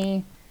actually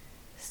any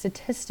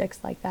statistics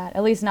like that,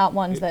 at least not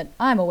ones that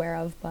I'm aware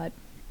of. But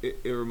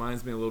it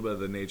reminds me a little bit of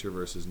the nature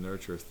versus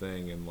nurture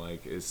thing, and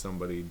like, is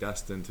somebody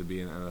destined to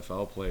be an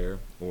NFL player,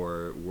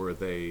 or were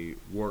they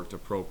worked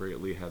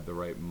appropriately, had the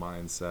right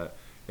mindset,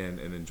 and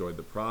enjoyed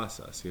the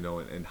process,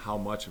 and how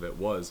much of it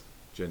was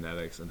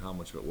genetics and how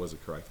much of it was a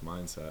correct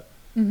mindset.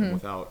 Mm-hmm. And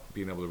without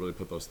being able to really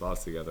put those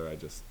thoughts together, I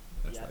just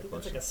asked I that think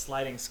question. it's like a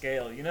sliding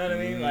scale. You know what I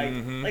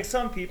mean? Like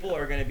some people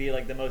are going to be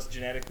like the most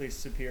genetically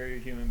superior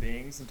human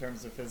beings in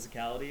terms of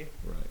physicality,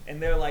 Right.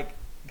 and they're like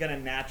going to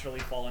naturally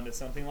fall into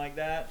something like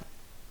that.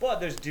 But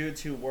there's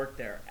dudes who work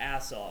their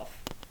ass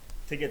off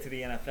to get to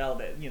the NFL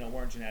that,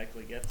 weren't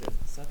genetically gifted.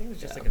 So I think it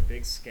was just Yeah. like a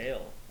big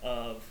scale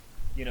of,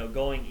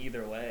 going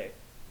either way.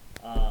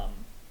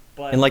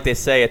 But And like they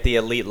say at the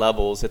elite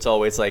levels, it's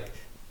always like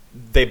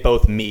they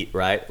both meet,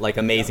 right? Like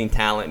amazing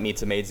talent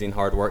meets amazing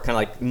hard work. Kind of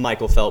like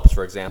Michael Phelps,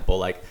 for example.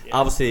 Like Yeah.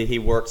 obviously he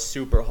worked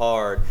super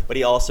hard, but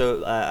he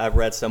also, I've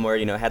read somewhere,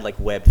 had like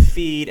webbed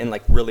feet and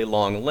like really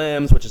long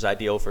limbs, which is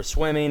ideal for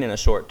swimming and a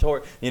short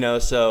torque,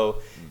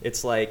 so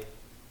it's like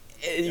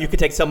you could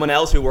take someone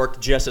else who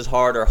worked just as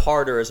hard or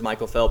harder as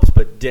Michael Phelps,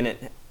 but didn't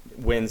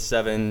win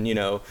 7,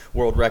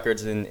 world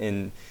records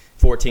in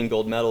 14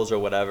 gold medals or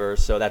whatever.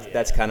 So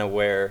that's kind of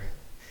where,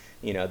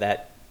 you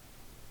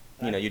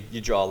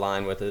draw a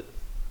line with it.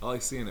 I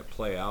like seeing it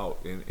play out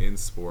in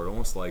sport,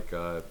 almost like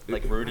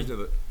Rudy?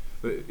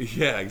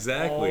 Yeah,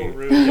 exactly. Oh,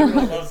 Rudy.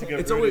 Everyone loves a good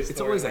It's Rudy always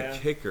story, that man.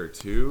 kicker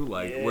too,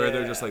 where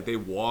they're just Yeah. like they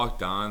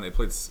walked on. They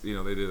played,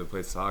 they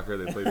played soccer,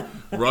 they played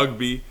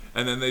rugby,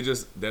 and then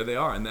there they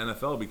are in the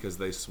NFL because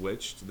they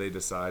switched. They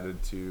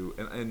decided to,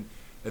 and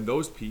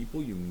those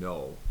people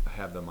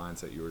have the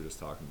mindset you were just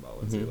talking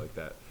about. Let's say like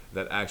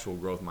that actual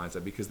growth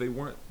mindset because they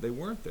weren't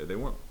there. They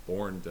weren't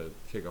born to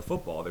kick a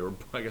football. They were,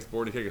 I guess,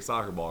 born to kick a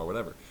soccer ball or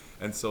whatever.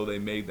 And so they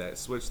made that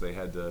switch. They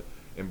had to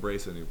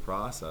embrace a new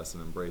process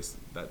and embrace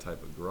that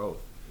type of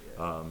growth.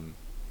 But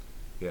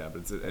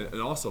it's and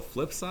also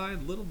flip side,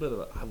 a little bit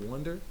of I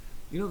wonder,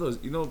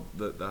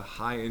 the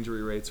high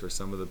injury rates for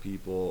some of the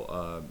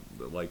people,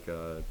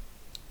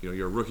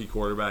 you're a rookie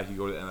quarterback, you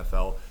go to the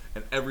NFL,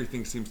 and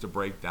everything seems to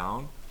break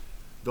down.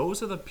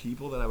 Those are the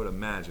people that I would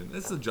imagine,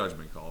 this is a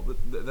judgment call, but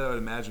that I would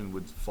imagine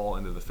would fall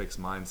into the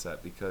fixed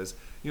mindset because,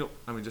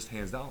 just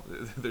hands down,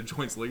 their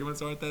joints,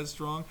 ligaments aren't that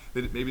strong.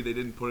 Maybe they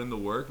didn't put in the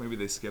work. Maybe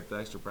they skipped the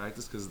extra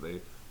practice because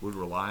they would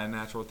rely on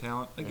natural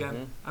talent.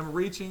 Again, I'm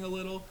reaching a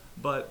little,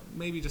 but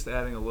maybe just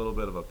adding a little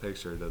bit of a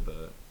picture to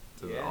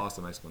the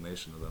awesome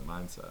explanation of that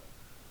mindset.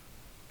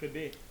 Could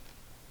be.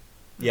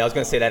 Yeah, I was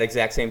going to say that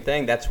exact same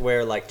thing. That's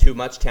where like too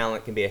much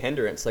talent can be a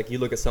hindrance. Like you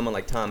look at someone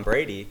like Tom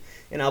Brady,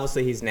 and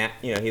obviously he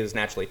was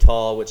naturally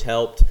tall, which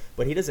helped,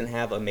 but he doesn't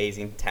have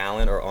amazing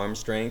talent or arm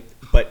strength.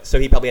 But so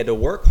he probably had to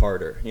work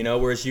harder,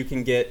 whereas you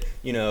can get,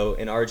 an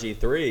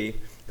RG3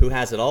 who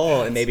has it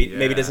all and maybe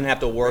doesn't have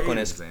to work on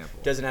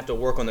doesn't have to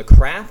work on the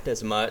craft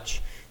as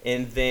much,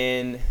 and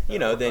then On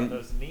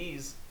those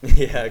knees.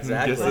 yeah,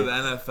 exactly. Gets to the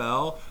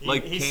NFL,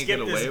 He can't get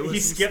away with He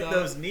some skipped stuff.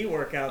 those knee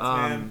workouts,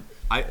 man.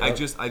 I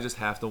just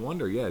have to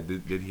wonder. Yeah,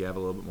 did he have a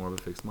little bit more of a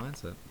fixed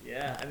mindset?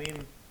 Yeah, I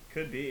mean,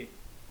 could be.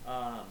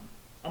 I'm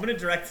gonna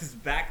direct this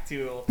back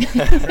to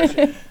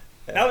nutrition.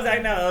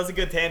 That was a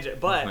good tangent,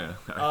 but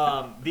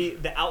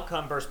the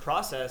outcome versus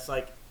process,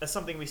 that's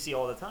something we see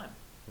all the time.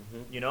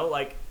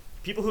 Like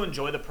people who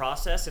enjoy the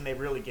process and they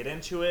really get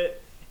into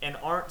it and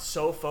aren't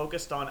so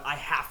focused on I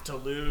have to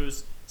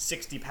lose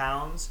 60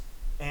 pounds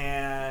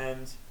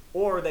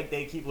or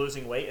they keep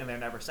losing weight and they're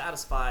never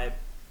satisfied.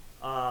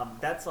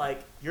 That's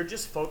like you're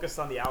just focused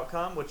on the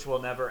outcome, which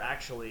will never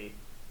actually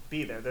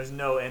be there. There's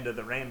no end of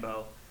the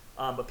rainbow.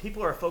 But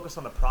people are focused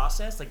on the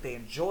process, like they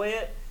enjoy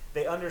it.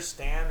 They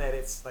understand that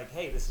it's like,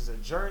 hey, this is a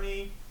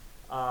journey,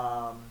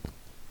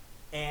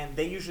 and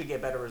they usually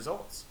get better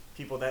results.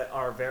 People that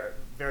are very,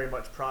 very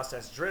much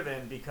process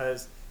driven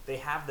because they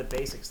have the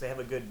basics. They have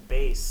a good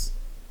base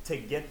to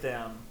get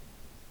them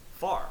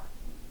far.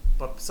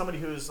 But somebody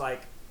who's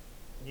like,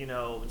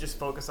 just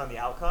focused on the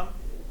outcome,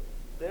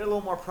 they're a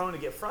little more prone to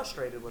get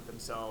frustrated with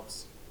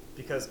themselves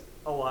because,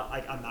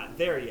 I'm not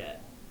there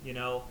yet,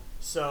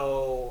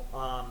 So,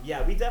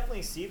 we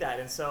definitely see that.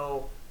 And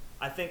so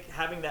I think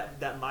having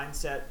that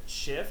mindset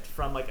shift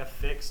from like a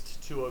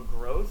fixed to a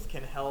growth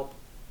can help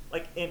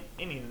like in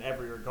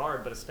every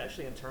regard, but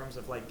especially in terms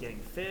of like getting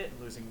fit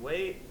and losing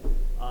weight.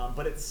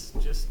 But it's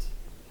just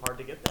hard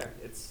to get there.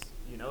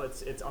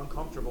 It's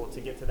uncomfortable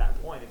to get to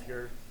that point if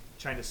you're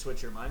trying to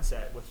switch your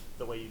mindset with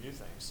the way you do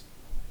things.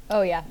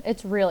 Oh yeah,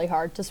 it's really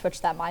hard to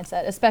switch that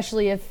mindset,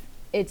 especially if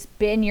it's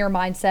been your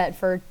mindset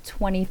for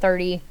 20,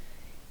 30,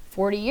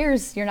 40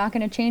 years. You're not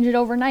going to change it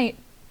overnight.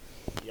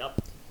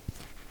 Yep.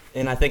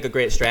 And I think a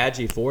great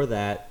strategy for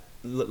that,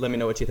 let me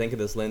know what you think of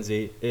this,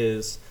 Lindsay,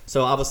 is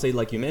so obviously,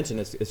 like you mentioned,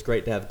 it's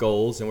great to have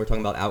goals, and we're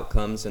talking about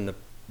outcomes and the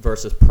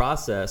versus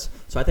process.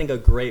 So I think a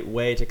great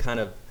way to kind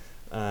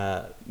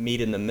of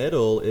meet in the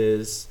middle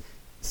is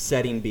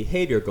setting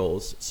behavior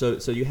goals.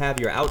 So you have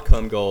your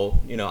outcome goal,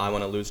 I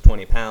want to lose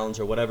 20 pounds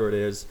or whatever it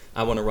is.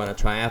 I want to run a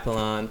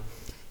triathlon.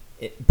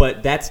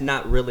 But that's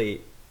not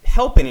really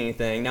helping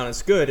anything. Now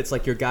it's good. It's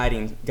like your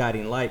guiding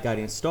light,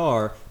 guiding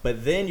star.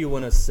 But then you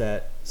want to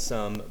set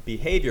some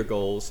behavior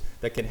goals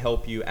that can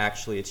help you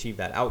actually achieve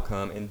that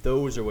outcome. And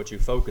those are what you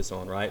focus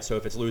on, right? So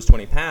if it's lose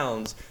 20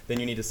 pounds, then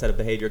you need to set a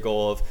behavior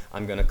goal of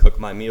I'm going to cook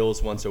my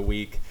meals once a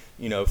week,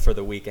 for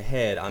the week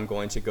ahead. I'm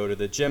going to go to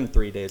the gym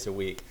 3 days a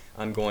week.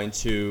 I'm going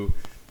to,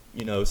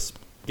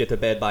 get to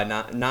bed by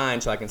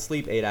 9 so I can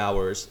sleep 8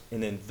 hours.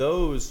 And then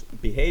those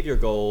behavior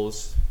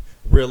goals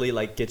really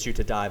like get you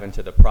to dive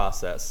into the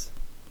process.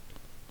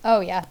 Oh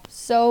yeah,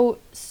 so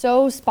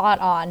spot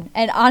on.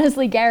 And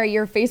honestly, Gary,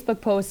 your Facebook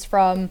post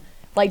from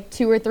like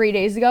 2 or 3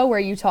 days ago where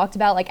you talked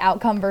about like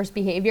outcome versus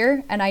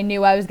behavior, and I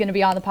knew I was going to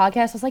be on the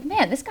podcast. I was like,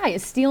 man, this guy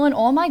is stealing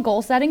all my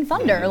goal setting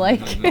thunder.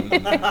 Like,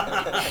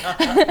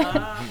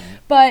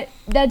 but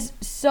that's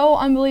so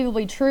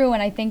unbelievably true.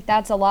 And I think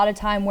that's a lot of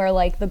time where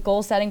like the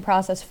goal setting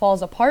process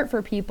falls apart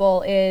for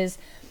people is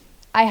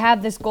I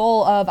have this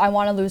goal of I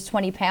want to lose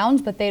 20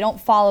 pounds, but they don't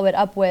follow it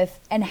up with,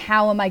 and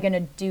how am I going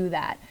to do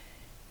that?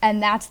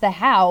 And that's the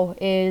how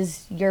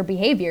is your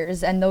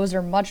behaviors. And those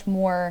are much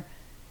more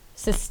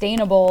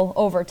sustainable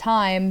over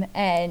time.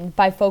 And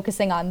by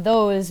focusing on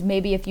those,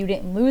 maybe if you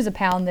didn't lose a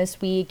pound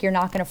this week, you're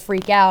not going to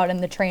freak out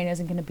and the train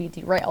isn't going to be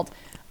derailed.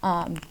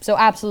 So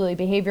absolutely,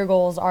 behavior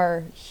goals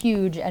are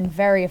huge and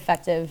very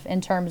effective in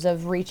terms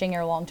of reaching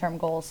your long-term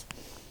goals.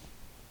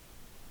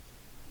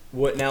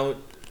 What now,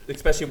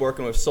 especially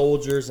working with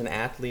soldiers and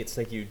athletes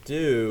like you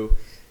do,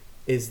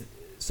 is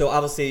so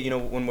obviously, you know,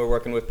 when we're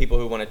working with people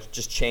who want to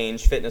just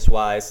change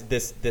fitness-wise,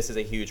 this is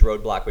a huge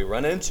roadblock we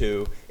run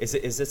into.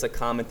 Is this a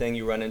common thing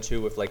you run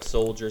into with like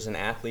soldiers and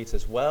athletes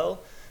as well?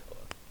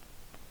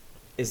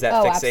 Is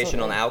that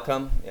fixation absolutely. on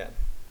outcome? Yeah.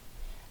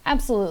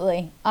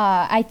 Absolutely.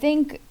 I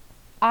think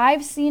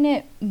I've seen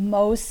it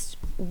most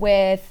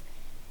with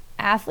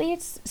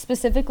athletes,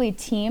 specifically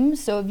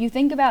teams. So if you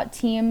think about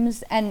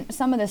teams, and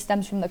some of this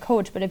stems from the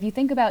coach, but if you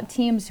think about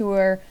teams who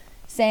are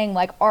saying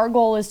like, our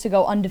goal is to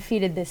go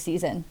undefeated this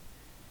season,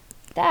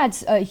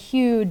 that's a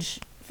huge,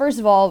 first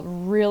of all,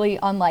 really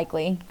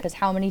unlikely, because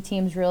how many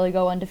teams really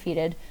go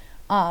undefeated,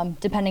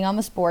 depending on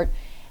the sport.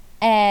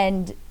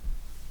 And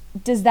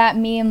does that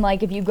mean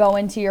like if you go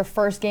into your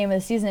first game of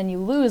the season and you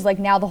lose, like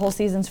now the whole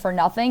season's for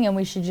nothing and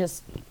we should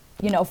just,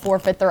 you know,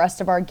 forfeit the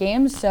rest of our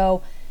games?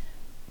 So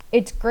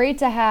it's great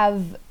to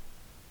have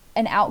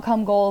an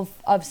outcome goal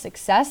of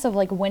success, of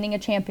like winning a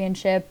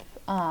championship.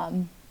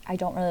 I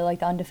don't really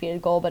like the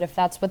undefeated goal, but if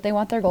that's what they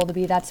want their goal to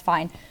be, that's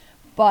fine.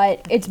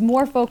 But it's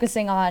more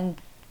focusing on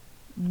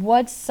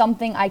what's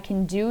something I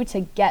can do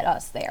to get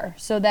us there.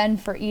 So then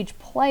for each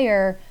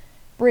player,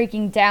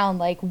 breaking down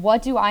like,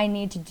 what do I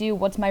need to do?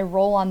 What's my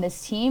role on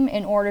this team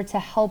in order to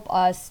help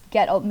us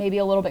get maybe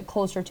a little bit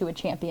closer to a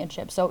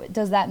championship? So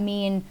does that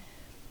mean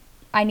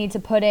I need to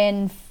put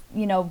in,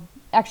 you know,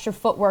 extra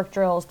footwork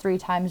drills 3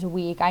 times a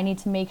week? I need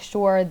to make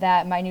sure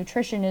that my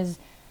nutrition is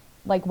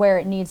like where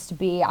it needs to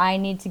be. I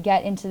need to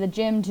get into the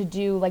gym to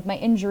do like my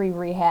injury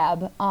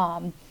rehab.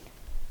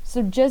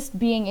 So just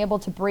being able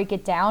to break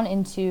it down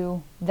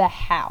into the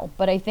how.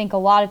 But I think a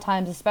lot of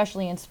times,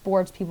 especially in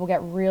sports, people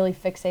get really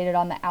fixated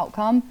on the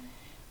outcome.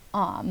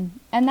 And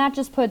that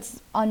just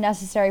puts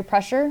unnecessary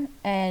pressure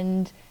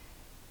and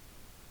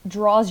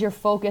draws your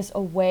focus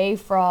away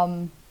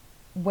from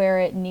where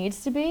it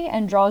needs to be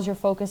and draws your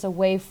focus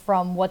away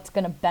from what's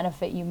going to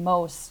benefit you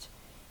most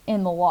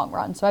in the long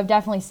run. So I've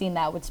definitely seen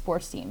that with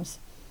sports teams.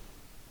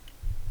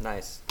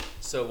 Nice.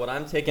 So what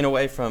I'm taking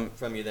away from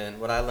you then,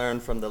 what I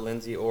learned from the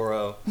Lindsay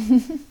Oro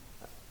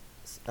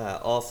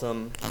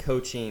awesome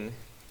coaching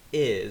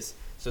is,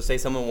 so say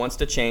someone wants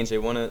to change, they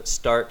want to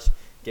start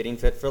getting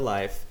fit for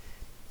life.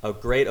 A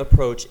great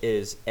approach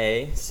is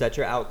set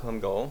your outcome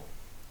goal.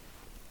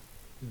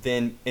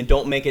 Then, and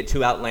don't make it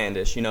too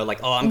outlandish, you know,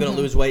 like, oh, I'm going to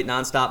lose weight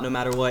nonstop no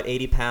matter what,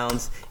 80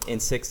 pounds in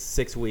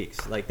six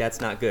weeks. Like,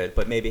 that's not good.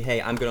 But maybe,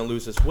 hey, I'm going to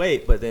lose this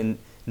weight, but then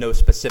no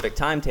specific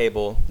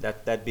timetable.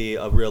 That'd be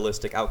a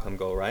realistic outcome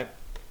goal, right?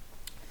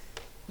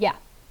 Yeah.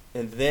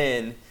 And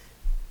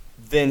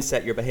then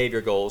set your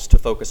behavior goals to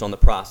focus on the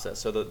process.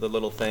 So the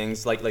little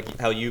things, like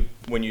how you,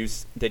 when you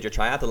did your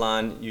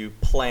triathlon, you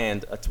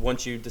planned.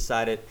 Once you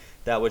decided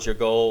that was your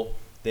goal,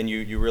 then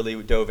you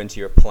really dove into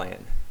your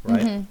plan,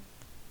 right? Mm-hmm.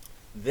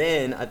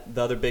 Then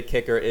the other big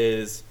kicker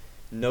is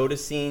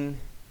noticing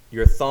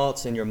your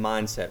thoughts and your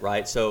mindset,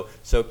 right? So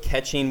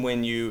catching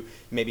when you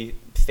maybe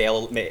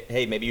fail.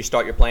 Hey, maybe you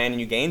start your plan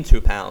and you gain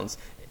 2 pounds,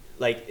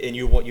 like, and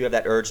you have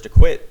that urge to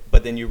quit,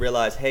 but then you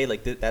realize, hey,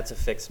 like that's a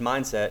fixed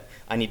mindset.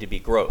 I need to be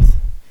growth,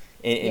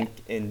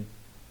 and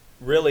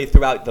really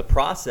throughout the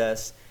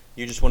process,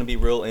 you just want to be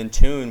real in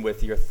tune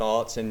with your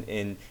thoughts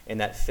and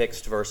that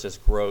fixed versus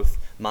growth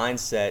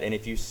mindset. And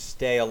if you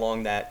stay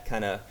along that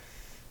kind of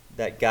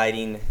that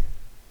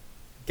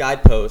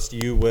guidepost,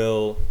 you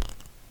will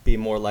be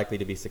more likely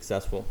to be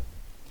successful.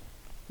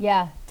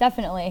 Yeah,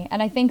 definitely.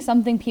 And I think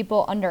something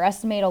people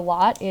underestimate a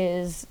lot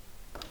is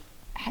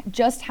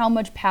just how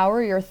much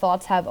power your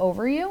thoughts have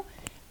over you.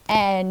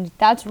 And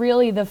that's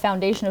really the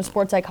foundation of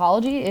sports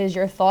psychology, is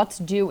your thoughts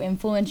do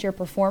influence your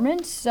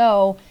performance.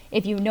 So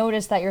if you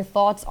notice that your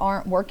thoughts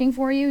aren't working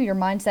for you, your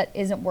mindset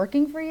isn't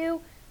working for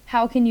you,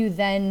 how can you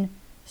then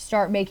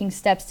start making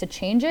steps to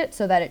change it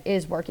so that it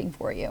is working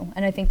for you?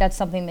 And I think that's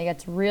something that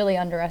gets really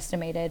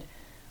underestimated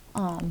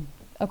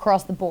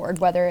across the board,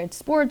 whether it's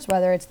sports,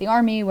 whether it's the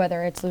Army,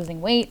 whether it's losing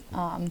weight.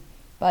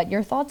 But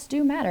your thoughts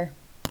do matter.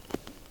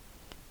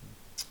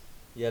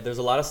 Yeah, there's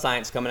a lot of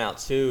science coming out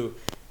too.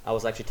 I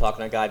was actually talking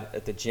to a guy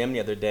at the gym the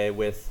other day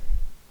with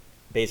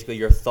basically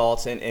your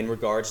thoughts in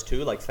regards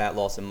to like fat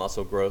loss and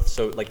muscle growth.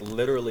 So like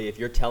literally if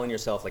you're telling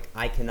yourself like,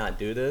 I cannot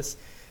do this,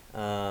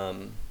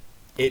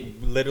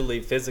 it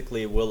literally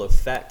physically will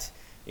affect,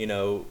 you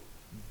know,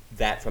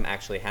 that from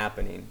actually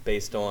happening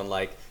based on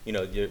like, you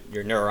know,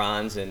 your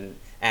neurons and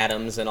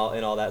atoms and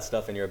all that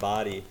stuff in your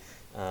body.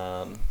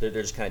 They're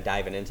just kind of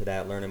diving into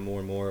that, learning more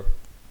and more.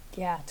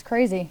 Yeah, it's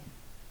crazy.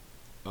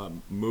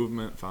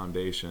 Movement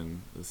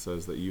foundation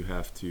says that you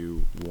have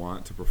to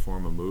want to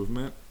perform a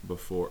movement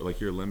before, like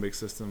your limbic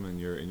system and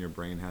your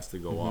brain has to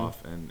go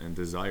off, and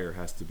desire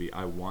has to be,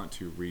 I want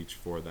to reach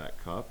for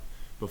that cup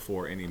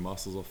before any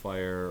muscles will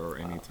fire or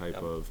any type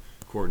of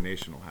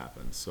coordination will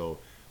happen. So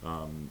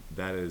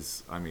that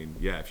is, I mean,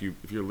 yeah, if you're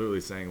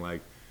literally saying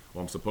like,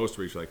 well, I'm supposed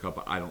to reach for that cup,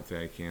 but I don't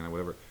think I can, or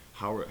whatever,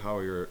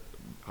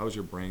 how's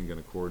your brain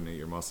going to coordinate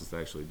your muscles to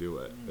actually do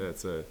it?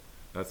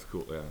 That's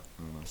cool. Yeah, I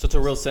don't know. So it's a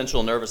real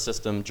central nervous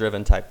system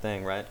driven type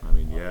thing, right? I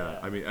mean, yeah.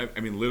 I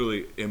mean,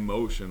 literally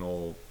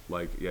emotional.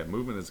 Like, yeah,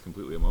 movement is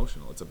completely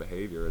emotional. It's a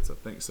behavior. It's a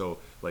thing. So,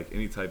 like,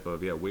 any type of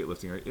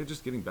weightlifting, or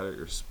just getting better at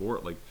your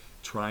sport, like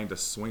trying to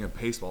swing a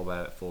baseball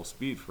bat at full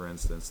speed, for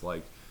instance.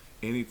 Like,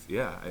 I mean,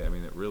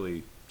 it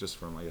really, just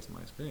from I guess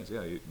my experience,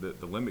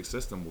 the limbic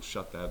system will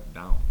shut that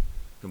down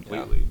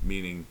completely. Yeah.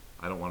 Meaning,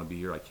 I don't want to be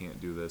here. I can't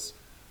do this.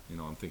 You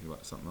know, I'm thinking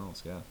about something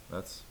else. Yeah,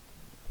 that's.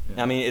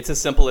 Yeah. I mean, it's as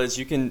simple as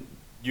you can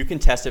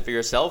test it for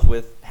yourself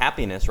with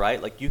happiness, right?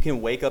 Like you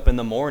can wake up in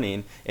the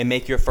morning and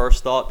make your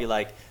first thought be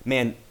like,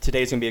 man,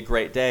 today's gonna be a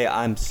great day.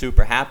 I'm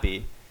super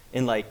happy.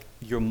 And like,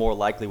 you're more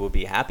likely will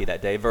be happy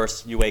that day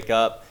versus you wake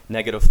up,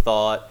 negative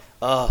thought,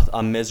 oh,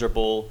 I'm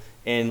miserable.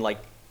 And like,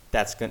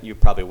 you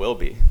probably will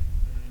be.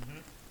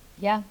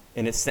 Yeah.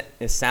 And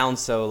it sounds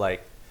so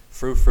like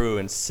frou-frou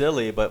and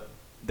silly, but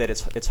that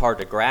it's hard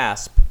to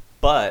grasp,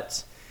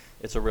 but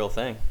it's a real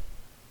thing.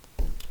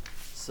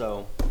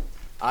 So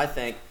I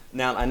think,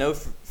 now I know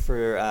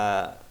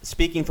for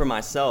speaking for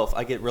myself,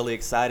 I get really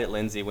excited,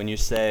 Lindsay, when you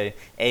say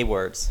A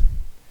words,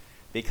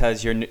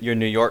 because your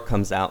New York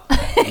comes out.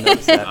 You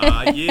notice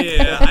that?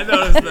 Yeah, I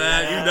noticed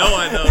that. You know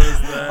I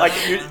noticed that. Like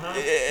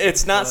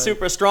it's not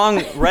super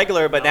strong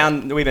regular, but now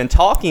we've been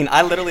talking.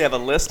 I literally have a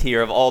list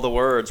here of all the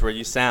words where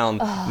you sound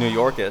New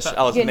Yorkish.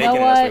 I was You making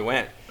know it as what? we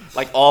went.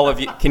 Like all of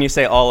you. Can you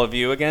say all of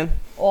you again?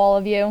 All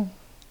of you.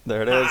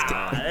 There it is.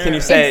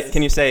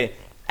 Can you say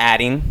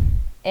adding?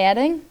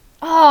 Adding?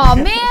 Oh,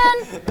 man.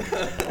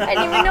 I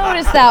didn't even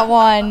notice that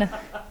one.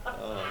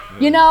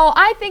 You know,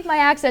 I think my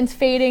accent's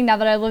fading now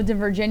that I lived in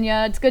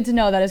Virginia. It's good to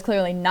know that is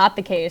clearly not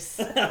the case,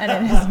 and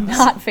it is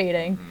not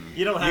fading.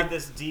 You don't have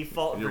this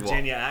default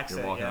Virginia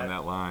accent You're walking yet, on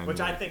that line. which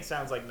I think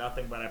sounds like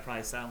nothing, but I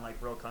probably sound like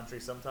real country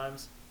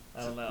sometimes.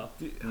 I don't know.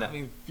 No. I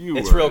mean, few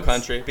It's words. real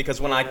country because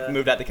when I Yeah.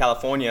 moved out to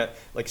California,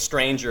 like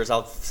strangers,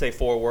 I'll say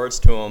 4 words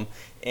to them,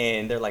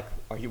 and they're like,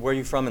 where are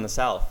you from in the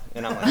South?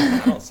 And I'm like,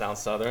 I don't sound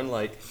Southern.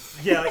 Like,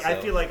 Yeah, like I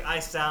So- feel like I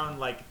sound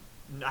like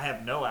I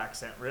have no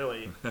accent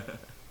really,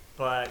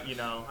 but you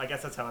know, I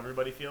guess that's how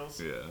everybody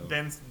feels. Yeah.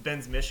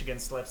 Ben's Michigan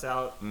slips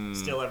out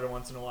still every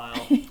once in a while.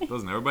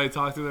 Doesn't everybody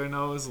talk through their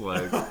nose?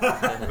 Like,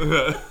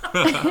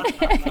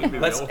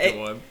 Let's- the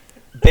one.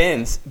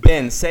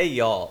 Ben, say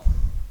y'all.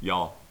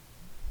 Y'all.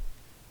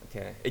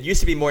 Okay. It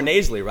used to be more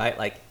nasally, right?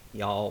 Like,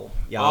 y'all.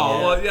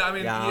 Oh, well, yeah, I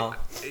mean, y'all.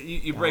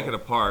 you break it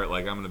apart,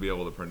 like, I'm going to be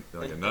able to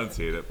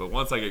enunciate it, but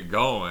once I get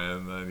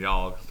going, then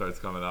y'all starts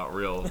coming out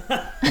real.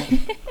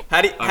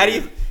 How do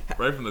you,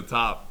 right from the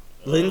top.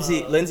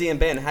 Lindsay and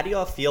Ben, how do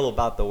y'all feel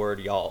about the word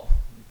y'all?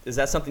 Is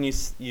that something you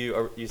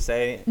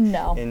say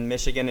No. in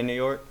Michigan and New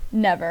York?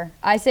 Never.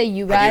 I say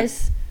you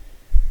guys.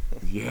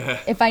 Yeah.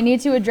 If I need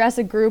to address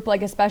a group,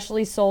 like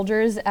especially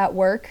soldiers at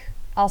work,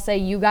 I'll say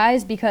you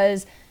guys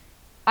because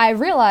I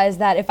realized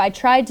that if I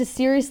tried to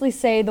seriously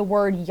say the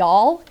word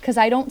y'all, because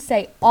I don't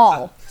say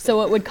all,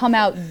 so it would come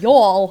out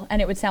y'all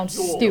and it would sound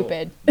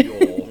stupid.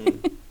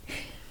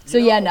 So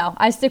yeah, no,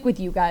 I stick with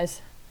you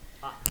guys.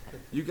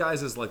 You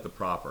guys is like the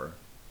proper.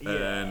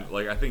 And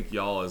like I think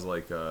y'all is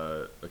like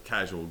a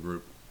casual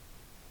group.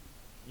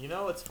 You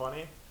know what's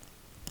funny?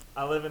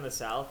 I live in the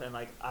South, and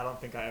like I don't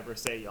think I ever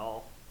say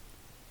y'all.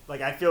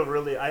 Like I feel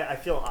really, I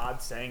feel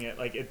odd saying it.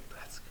 Like it,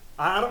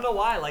 I don't know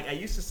why. Like I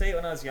used to say it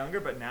when I was younger,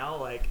 but now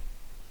like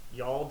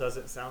y'all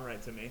doesn't sound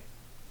right to me.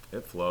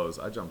 It flows.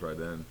 I jumped right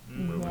in.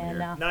 Moving Yeah, here.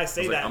 no. Now I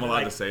say I was like, that, I'm and, allowed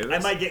like, to say this? I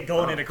might get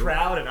going Oh, in a cool.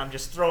 crowd, and I'm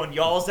just throwing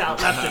y'alls out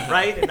left and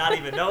right, and not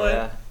even know it.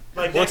 Yeah.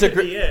 Like Well, that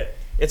could be it.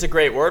 It's a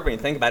great word when you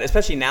think about it,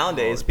 especially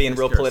nowadays, Oh, being it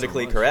real scares so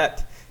politically much.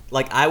 correct.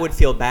 Like, I would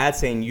feel bad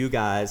saying you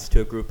guys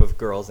to a group of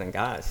girls and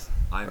guys,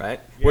 right?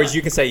 Whereas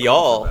you can say I don't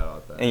y'all, feel bad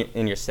about that.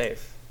 and you're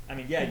safe. I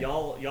mean, yeah,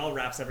 y'all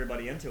wraps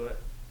everybody into it.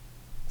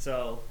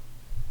 So,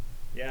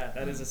 yeah,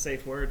 that is a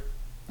safe word.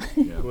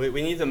 Yeah.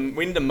 We need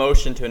the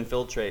motion to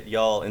infiltrate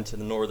y'all into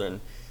the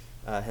northern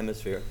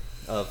hemisphere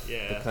of the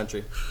Yeah.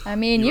 country. I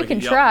mean, You you like can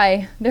yell-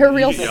 try. They're you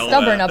real get yelled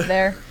stubborn at. up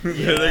there. Yeah,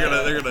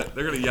 they're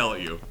gonna yell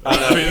at you.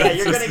 Yeah,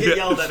 you're gonna get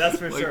yelled at, that's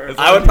for Like, sure. as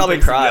I long would as you probably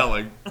take some cry.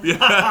 Yelling.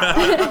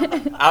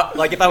 Yeah.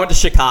 Like if I went to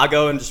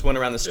Chicago and just went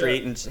around the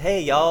street and just,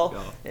 hey y'all,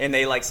 Y'all. and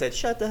they like said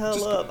shut the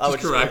hell up, I would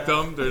Just correct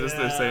just, them. They're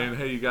Yeah. saying,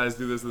 hey, you guys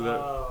do this and that.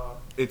 Oh.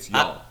 It's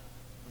y'all.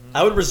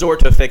 I would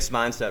resort to a fixed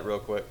mindset real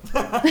quick.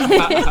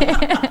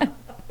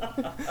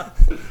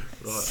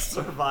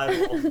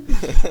 Survival.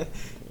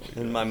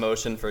 In my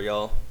motion for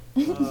y'all.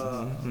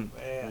 Oh,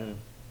 man.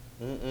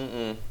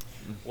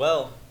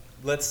 Well,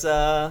 let's.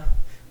 Well,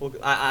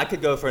 I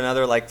could go for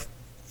another like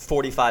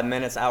 45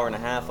 minutes, hour and a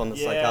half on the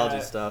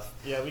psychology stuff.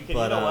 Yeah, we could.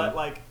 But, you know what?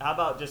 Like, how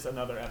about just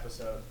another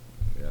episode?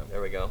 Yeah.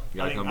 There we go.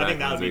 You I gotta think, come I back, think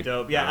that would be Lindsay.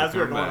 dope. Yeah, Gotta as we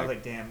were come going, I was back.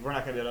 like, damn, we're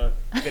not gonna be able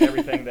to fit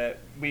everything that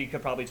we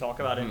could probably talk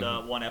about into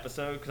one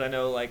episode. Because I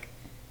know, like,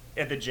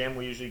 at the gym,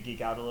 we usually geek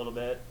out a little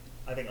bit.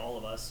 I think all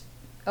of us.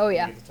 Oh We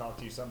yeah. get to talk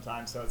to you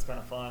sometimes, so it's kind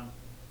of fun.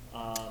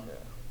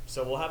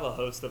 So we'll have a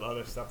host of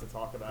other stuff to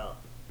talk about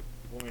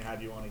when we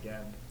have you on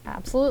again,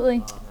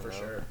 Absolutely. for know.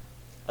 sure.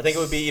 I think it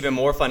would be even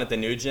more fun at the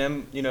new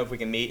gym. You know, if we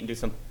can meet and do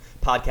some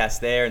podcasts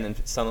there, and then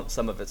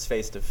some of it's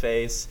face to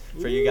face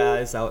for you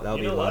guys. That would You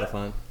be a know lot what? of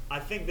fun. I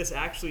think this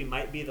actually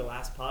might be the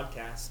last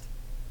podcast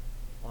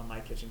on my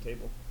kitchen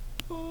table.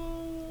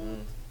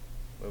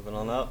 Moving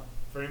on up.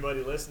 For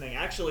anybody listening,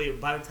 actually,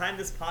 by the time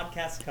this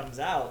podcast comes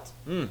out,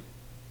 Mm.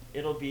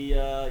 it'll be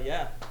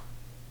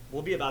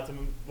we'll be about to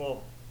move.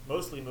 Well,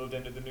 mostly moved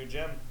into the new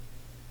gym.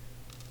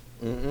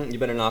 You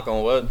better knock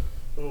on wood.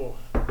 Ooh,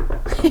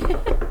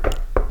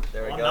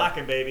 There we I'm go.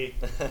 knocking, baby.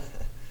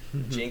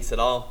 Jinx it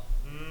all.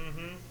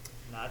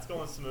 Nah, it's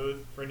going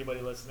smooth for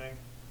anybody listening.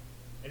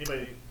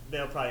 Anybody,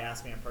 they'll probably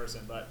ask me in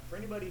person, but for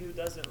anybody who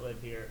doesn't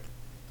live here,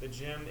 the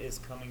gym is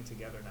coming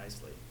together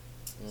nicely.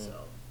 So,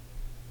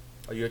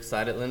 Are you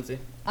excited, Lindsay?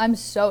 I'm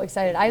so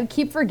excited. I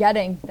keep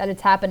forgetting that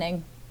it's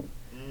happening.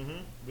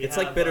 we It's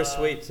like have,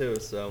 bittersweet too.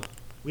 So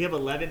We have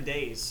 11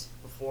 days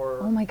before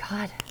Oh my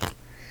god.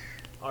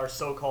 our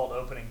so-called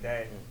opening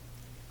day.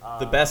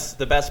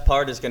 the best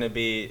part is going to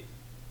be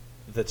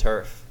the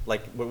turf.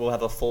 Like we'll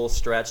have a full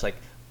stretch, like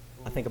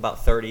I think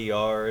about 30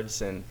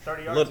 yards and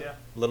 30 a yards,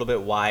 little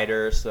bit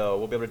wider. So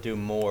we'll be able to do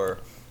more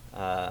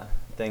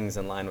things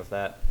in line with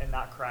that. and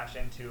not crash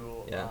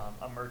into Yeah.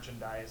 a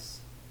merchandise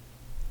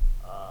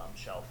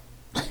shelf.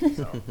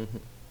 So,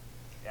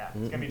 yeah,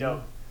 it's gonna be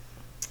dope.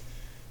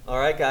 All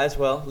right, guys.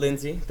 Well,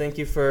 Lindsay, thank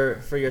you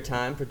for your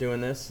time for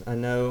doing this. I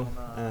know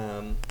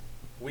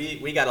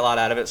we got a lot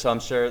out of it, so I'm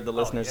sure the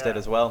listeners yeah. did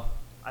as well.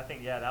 I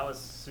think that was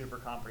super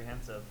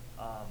comprehensive.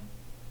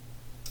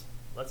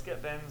 Let's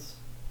get Ben's.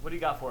 What do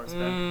you got for us,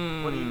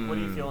 Ben? What are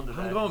you feeling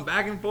today? I'm going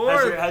back and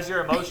forth. Has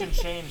your emotion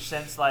changed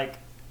since like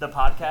the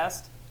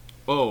podcast?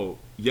 Oh,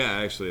 yeah,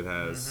 actually it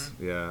has.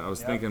 Yeah, I was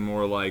Yep. thinking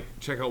more like,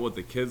 check out what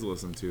the kids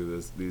listen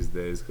to these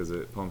days because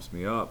it pumps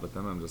me up. But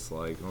then I'm just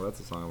like, oh, that's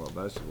a song about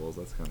vegetables.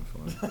 That's kind of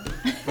fun.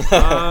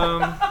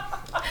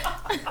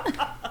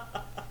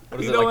 What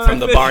is You it know like what, from I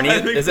the think- Barney?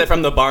 I think- Is it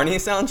from the Barney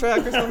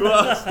soundtrack or something?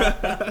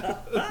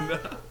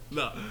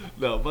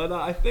 No. But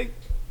I think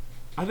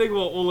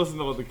we'll listen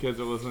to what the kids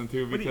are listening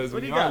to What do you- because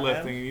what when do you you are got, man?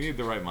 lifting, you need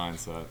the right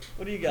mindset.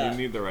 What do you got? You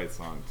need the right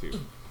song too.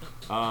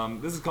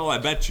 This is called "I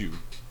Bet You"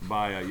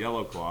 by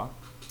Yellow Claw.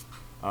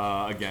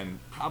 Again,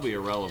 probably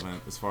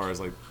irrelevant as far as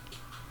like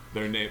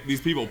their name.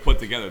 These people put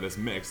together this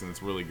mix and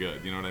it's really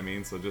good. You know what I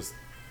mean? So just,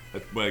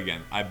 but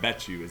again, "I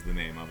Bet You" is the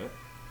name of it.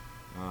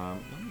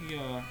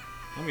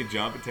 Let me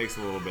jump. It takes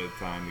a little bit of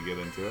time to get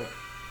into it.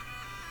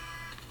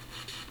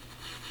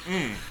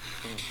 Yeah.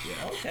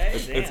 Okay,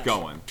 It's damn.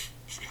 going.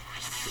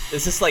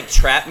 Is this like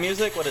trap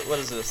music? What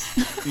is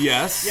this?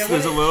 Yes, Yeah,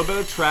 there's a what- little bit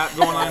of trap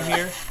going on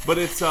here, but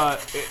it's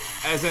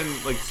as in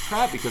like it's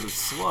trap because it's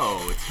slow.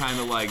 It's kind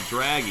of like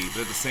draggy,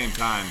 but at the same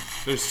time,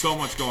 there's so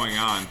much going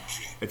on.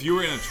 If you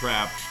were in a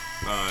trap,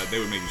 they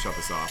would make you shut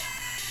this off.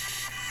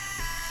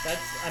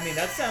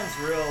 That sounds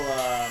real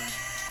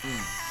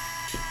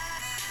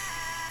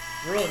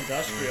real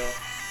industrial.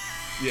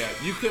 Yeah,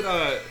 you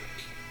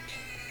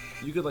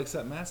could like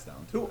set mass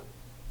down. Too.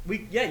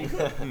 You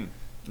could.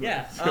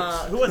 Yeah.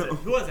 Who was it?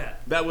 Who was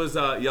that? That was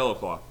Yellow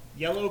Claw.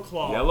 Yellow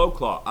Claw. Yellow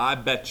Claw. I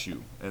bet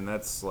you, and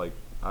that's like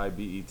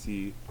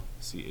IBETCHU.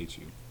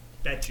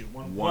 Bet you.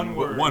 One Word.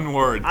 word. One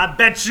word. I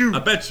bet you. I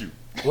bet you.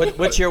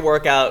 What's your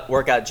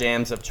workout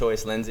jams of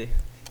choice, Lindsay?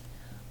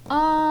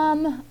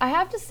 I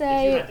have to If you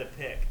say had to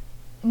pick.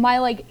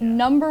 my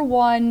number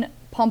one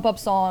pump up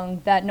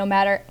song that no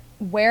matter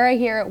where I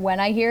hear it, when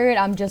I hear it,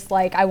 I'm just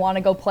like I want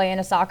to go play in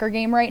a soccer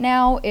game right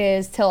now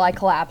is "Till I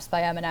Collapse"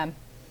 by Eminem.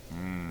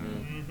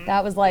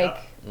 That was like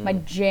my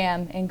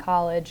jam in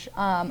college.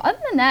 Other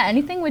than that,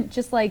 anything with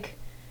just like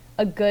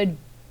a good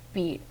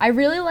beat. I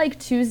really like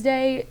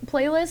Tuesday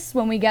playlists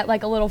when we get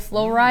like a little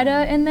Flow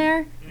Rida in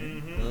there.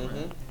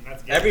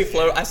 That's good. Every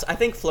I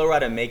think Flo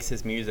Rida makes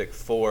his music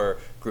for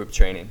group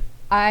training.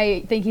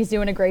 I think he's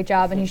doing a great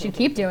job and he should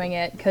keep doing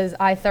it because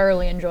I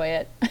thoroughly enjoy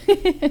it.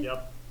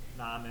 Yep.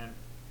 Nah, man.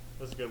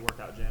 Those are good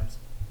workout jams.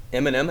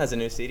 Eminem has a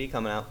new CD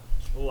coming out,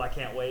 Oh, I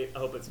can't wait. I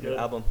hope it's new good.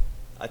 album.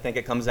 I think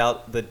it comes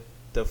out the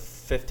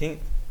 15th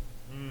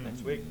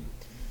next week. You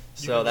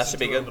So can that listen should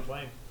be to it on good. the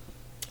plane.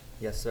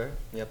 Yes, sir.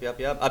 Yep.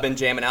 I've been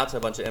jamming out to a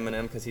bunch of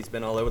Eminem because he's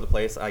been all over the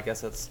place. I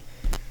guess that's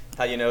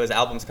how you know his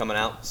album's coming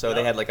out. So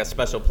they had like a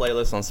special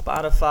playlist on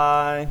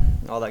Spotify,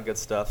 all that good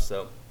stuff.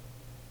 So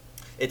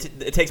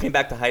it takes me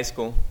back to high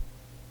school,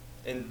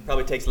 and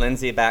probably takes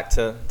Lindsay back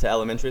to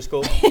elementary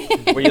school.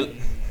 Where you,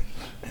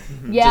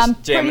 Yeah, Just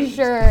I'm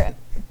jamming.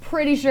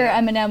 pretty sure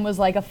Eminem was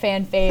like a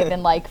fan fave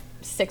in like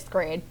 6th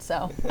grade.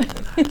 So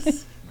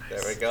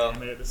There we go.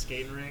 Jamming at the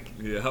skating rink.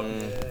 Yep.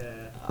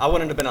 Yeah. I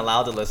wouldn't have been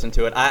allowed to listen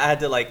to it. I had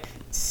to like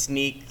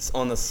sneak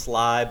on the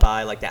sly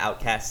buy like the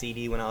Outcast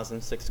CD when I was in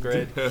 6th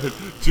grade.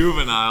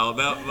 Juvenile.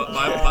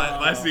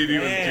 My CD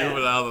was man.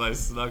 Juvenile that I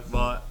snuck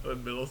bought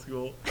in middle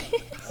school.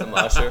 Some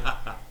Usher.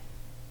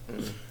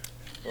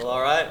 Well,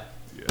 all right.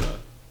 Yeah.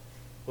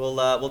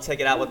 We'll take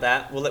it out with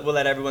that. We'll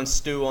let everyone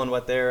stew on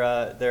what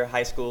their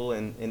high school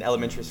and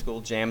elementary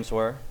school jams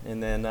were,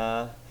 and then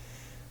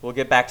we'll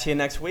get back to you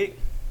next week.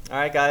 All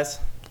right, guys.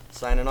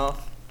 Signing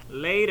off.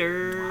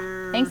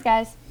 Later. Thanks,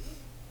 guys.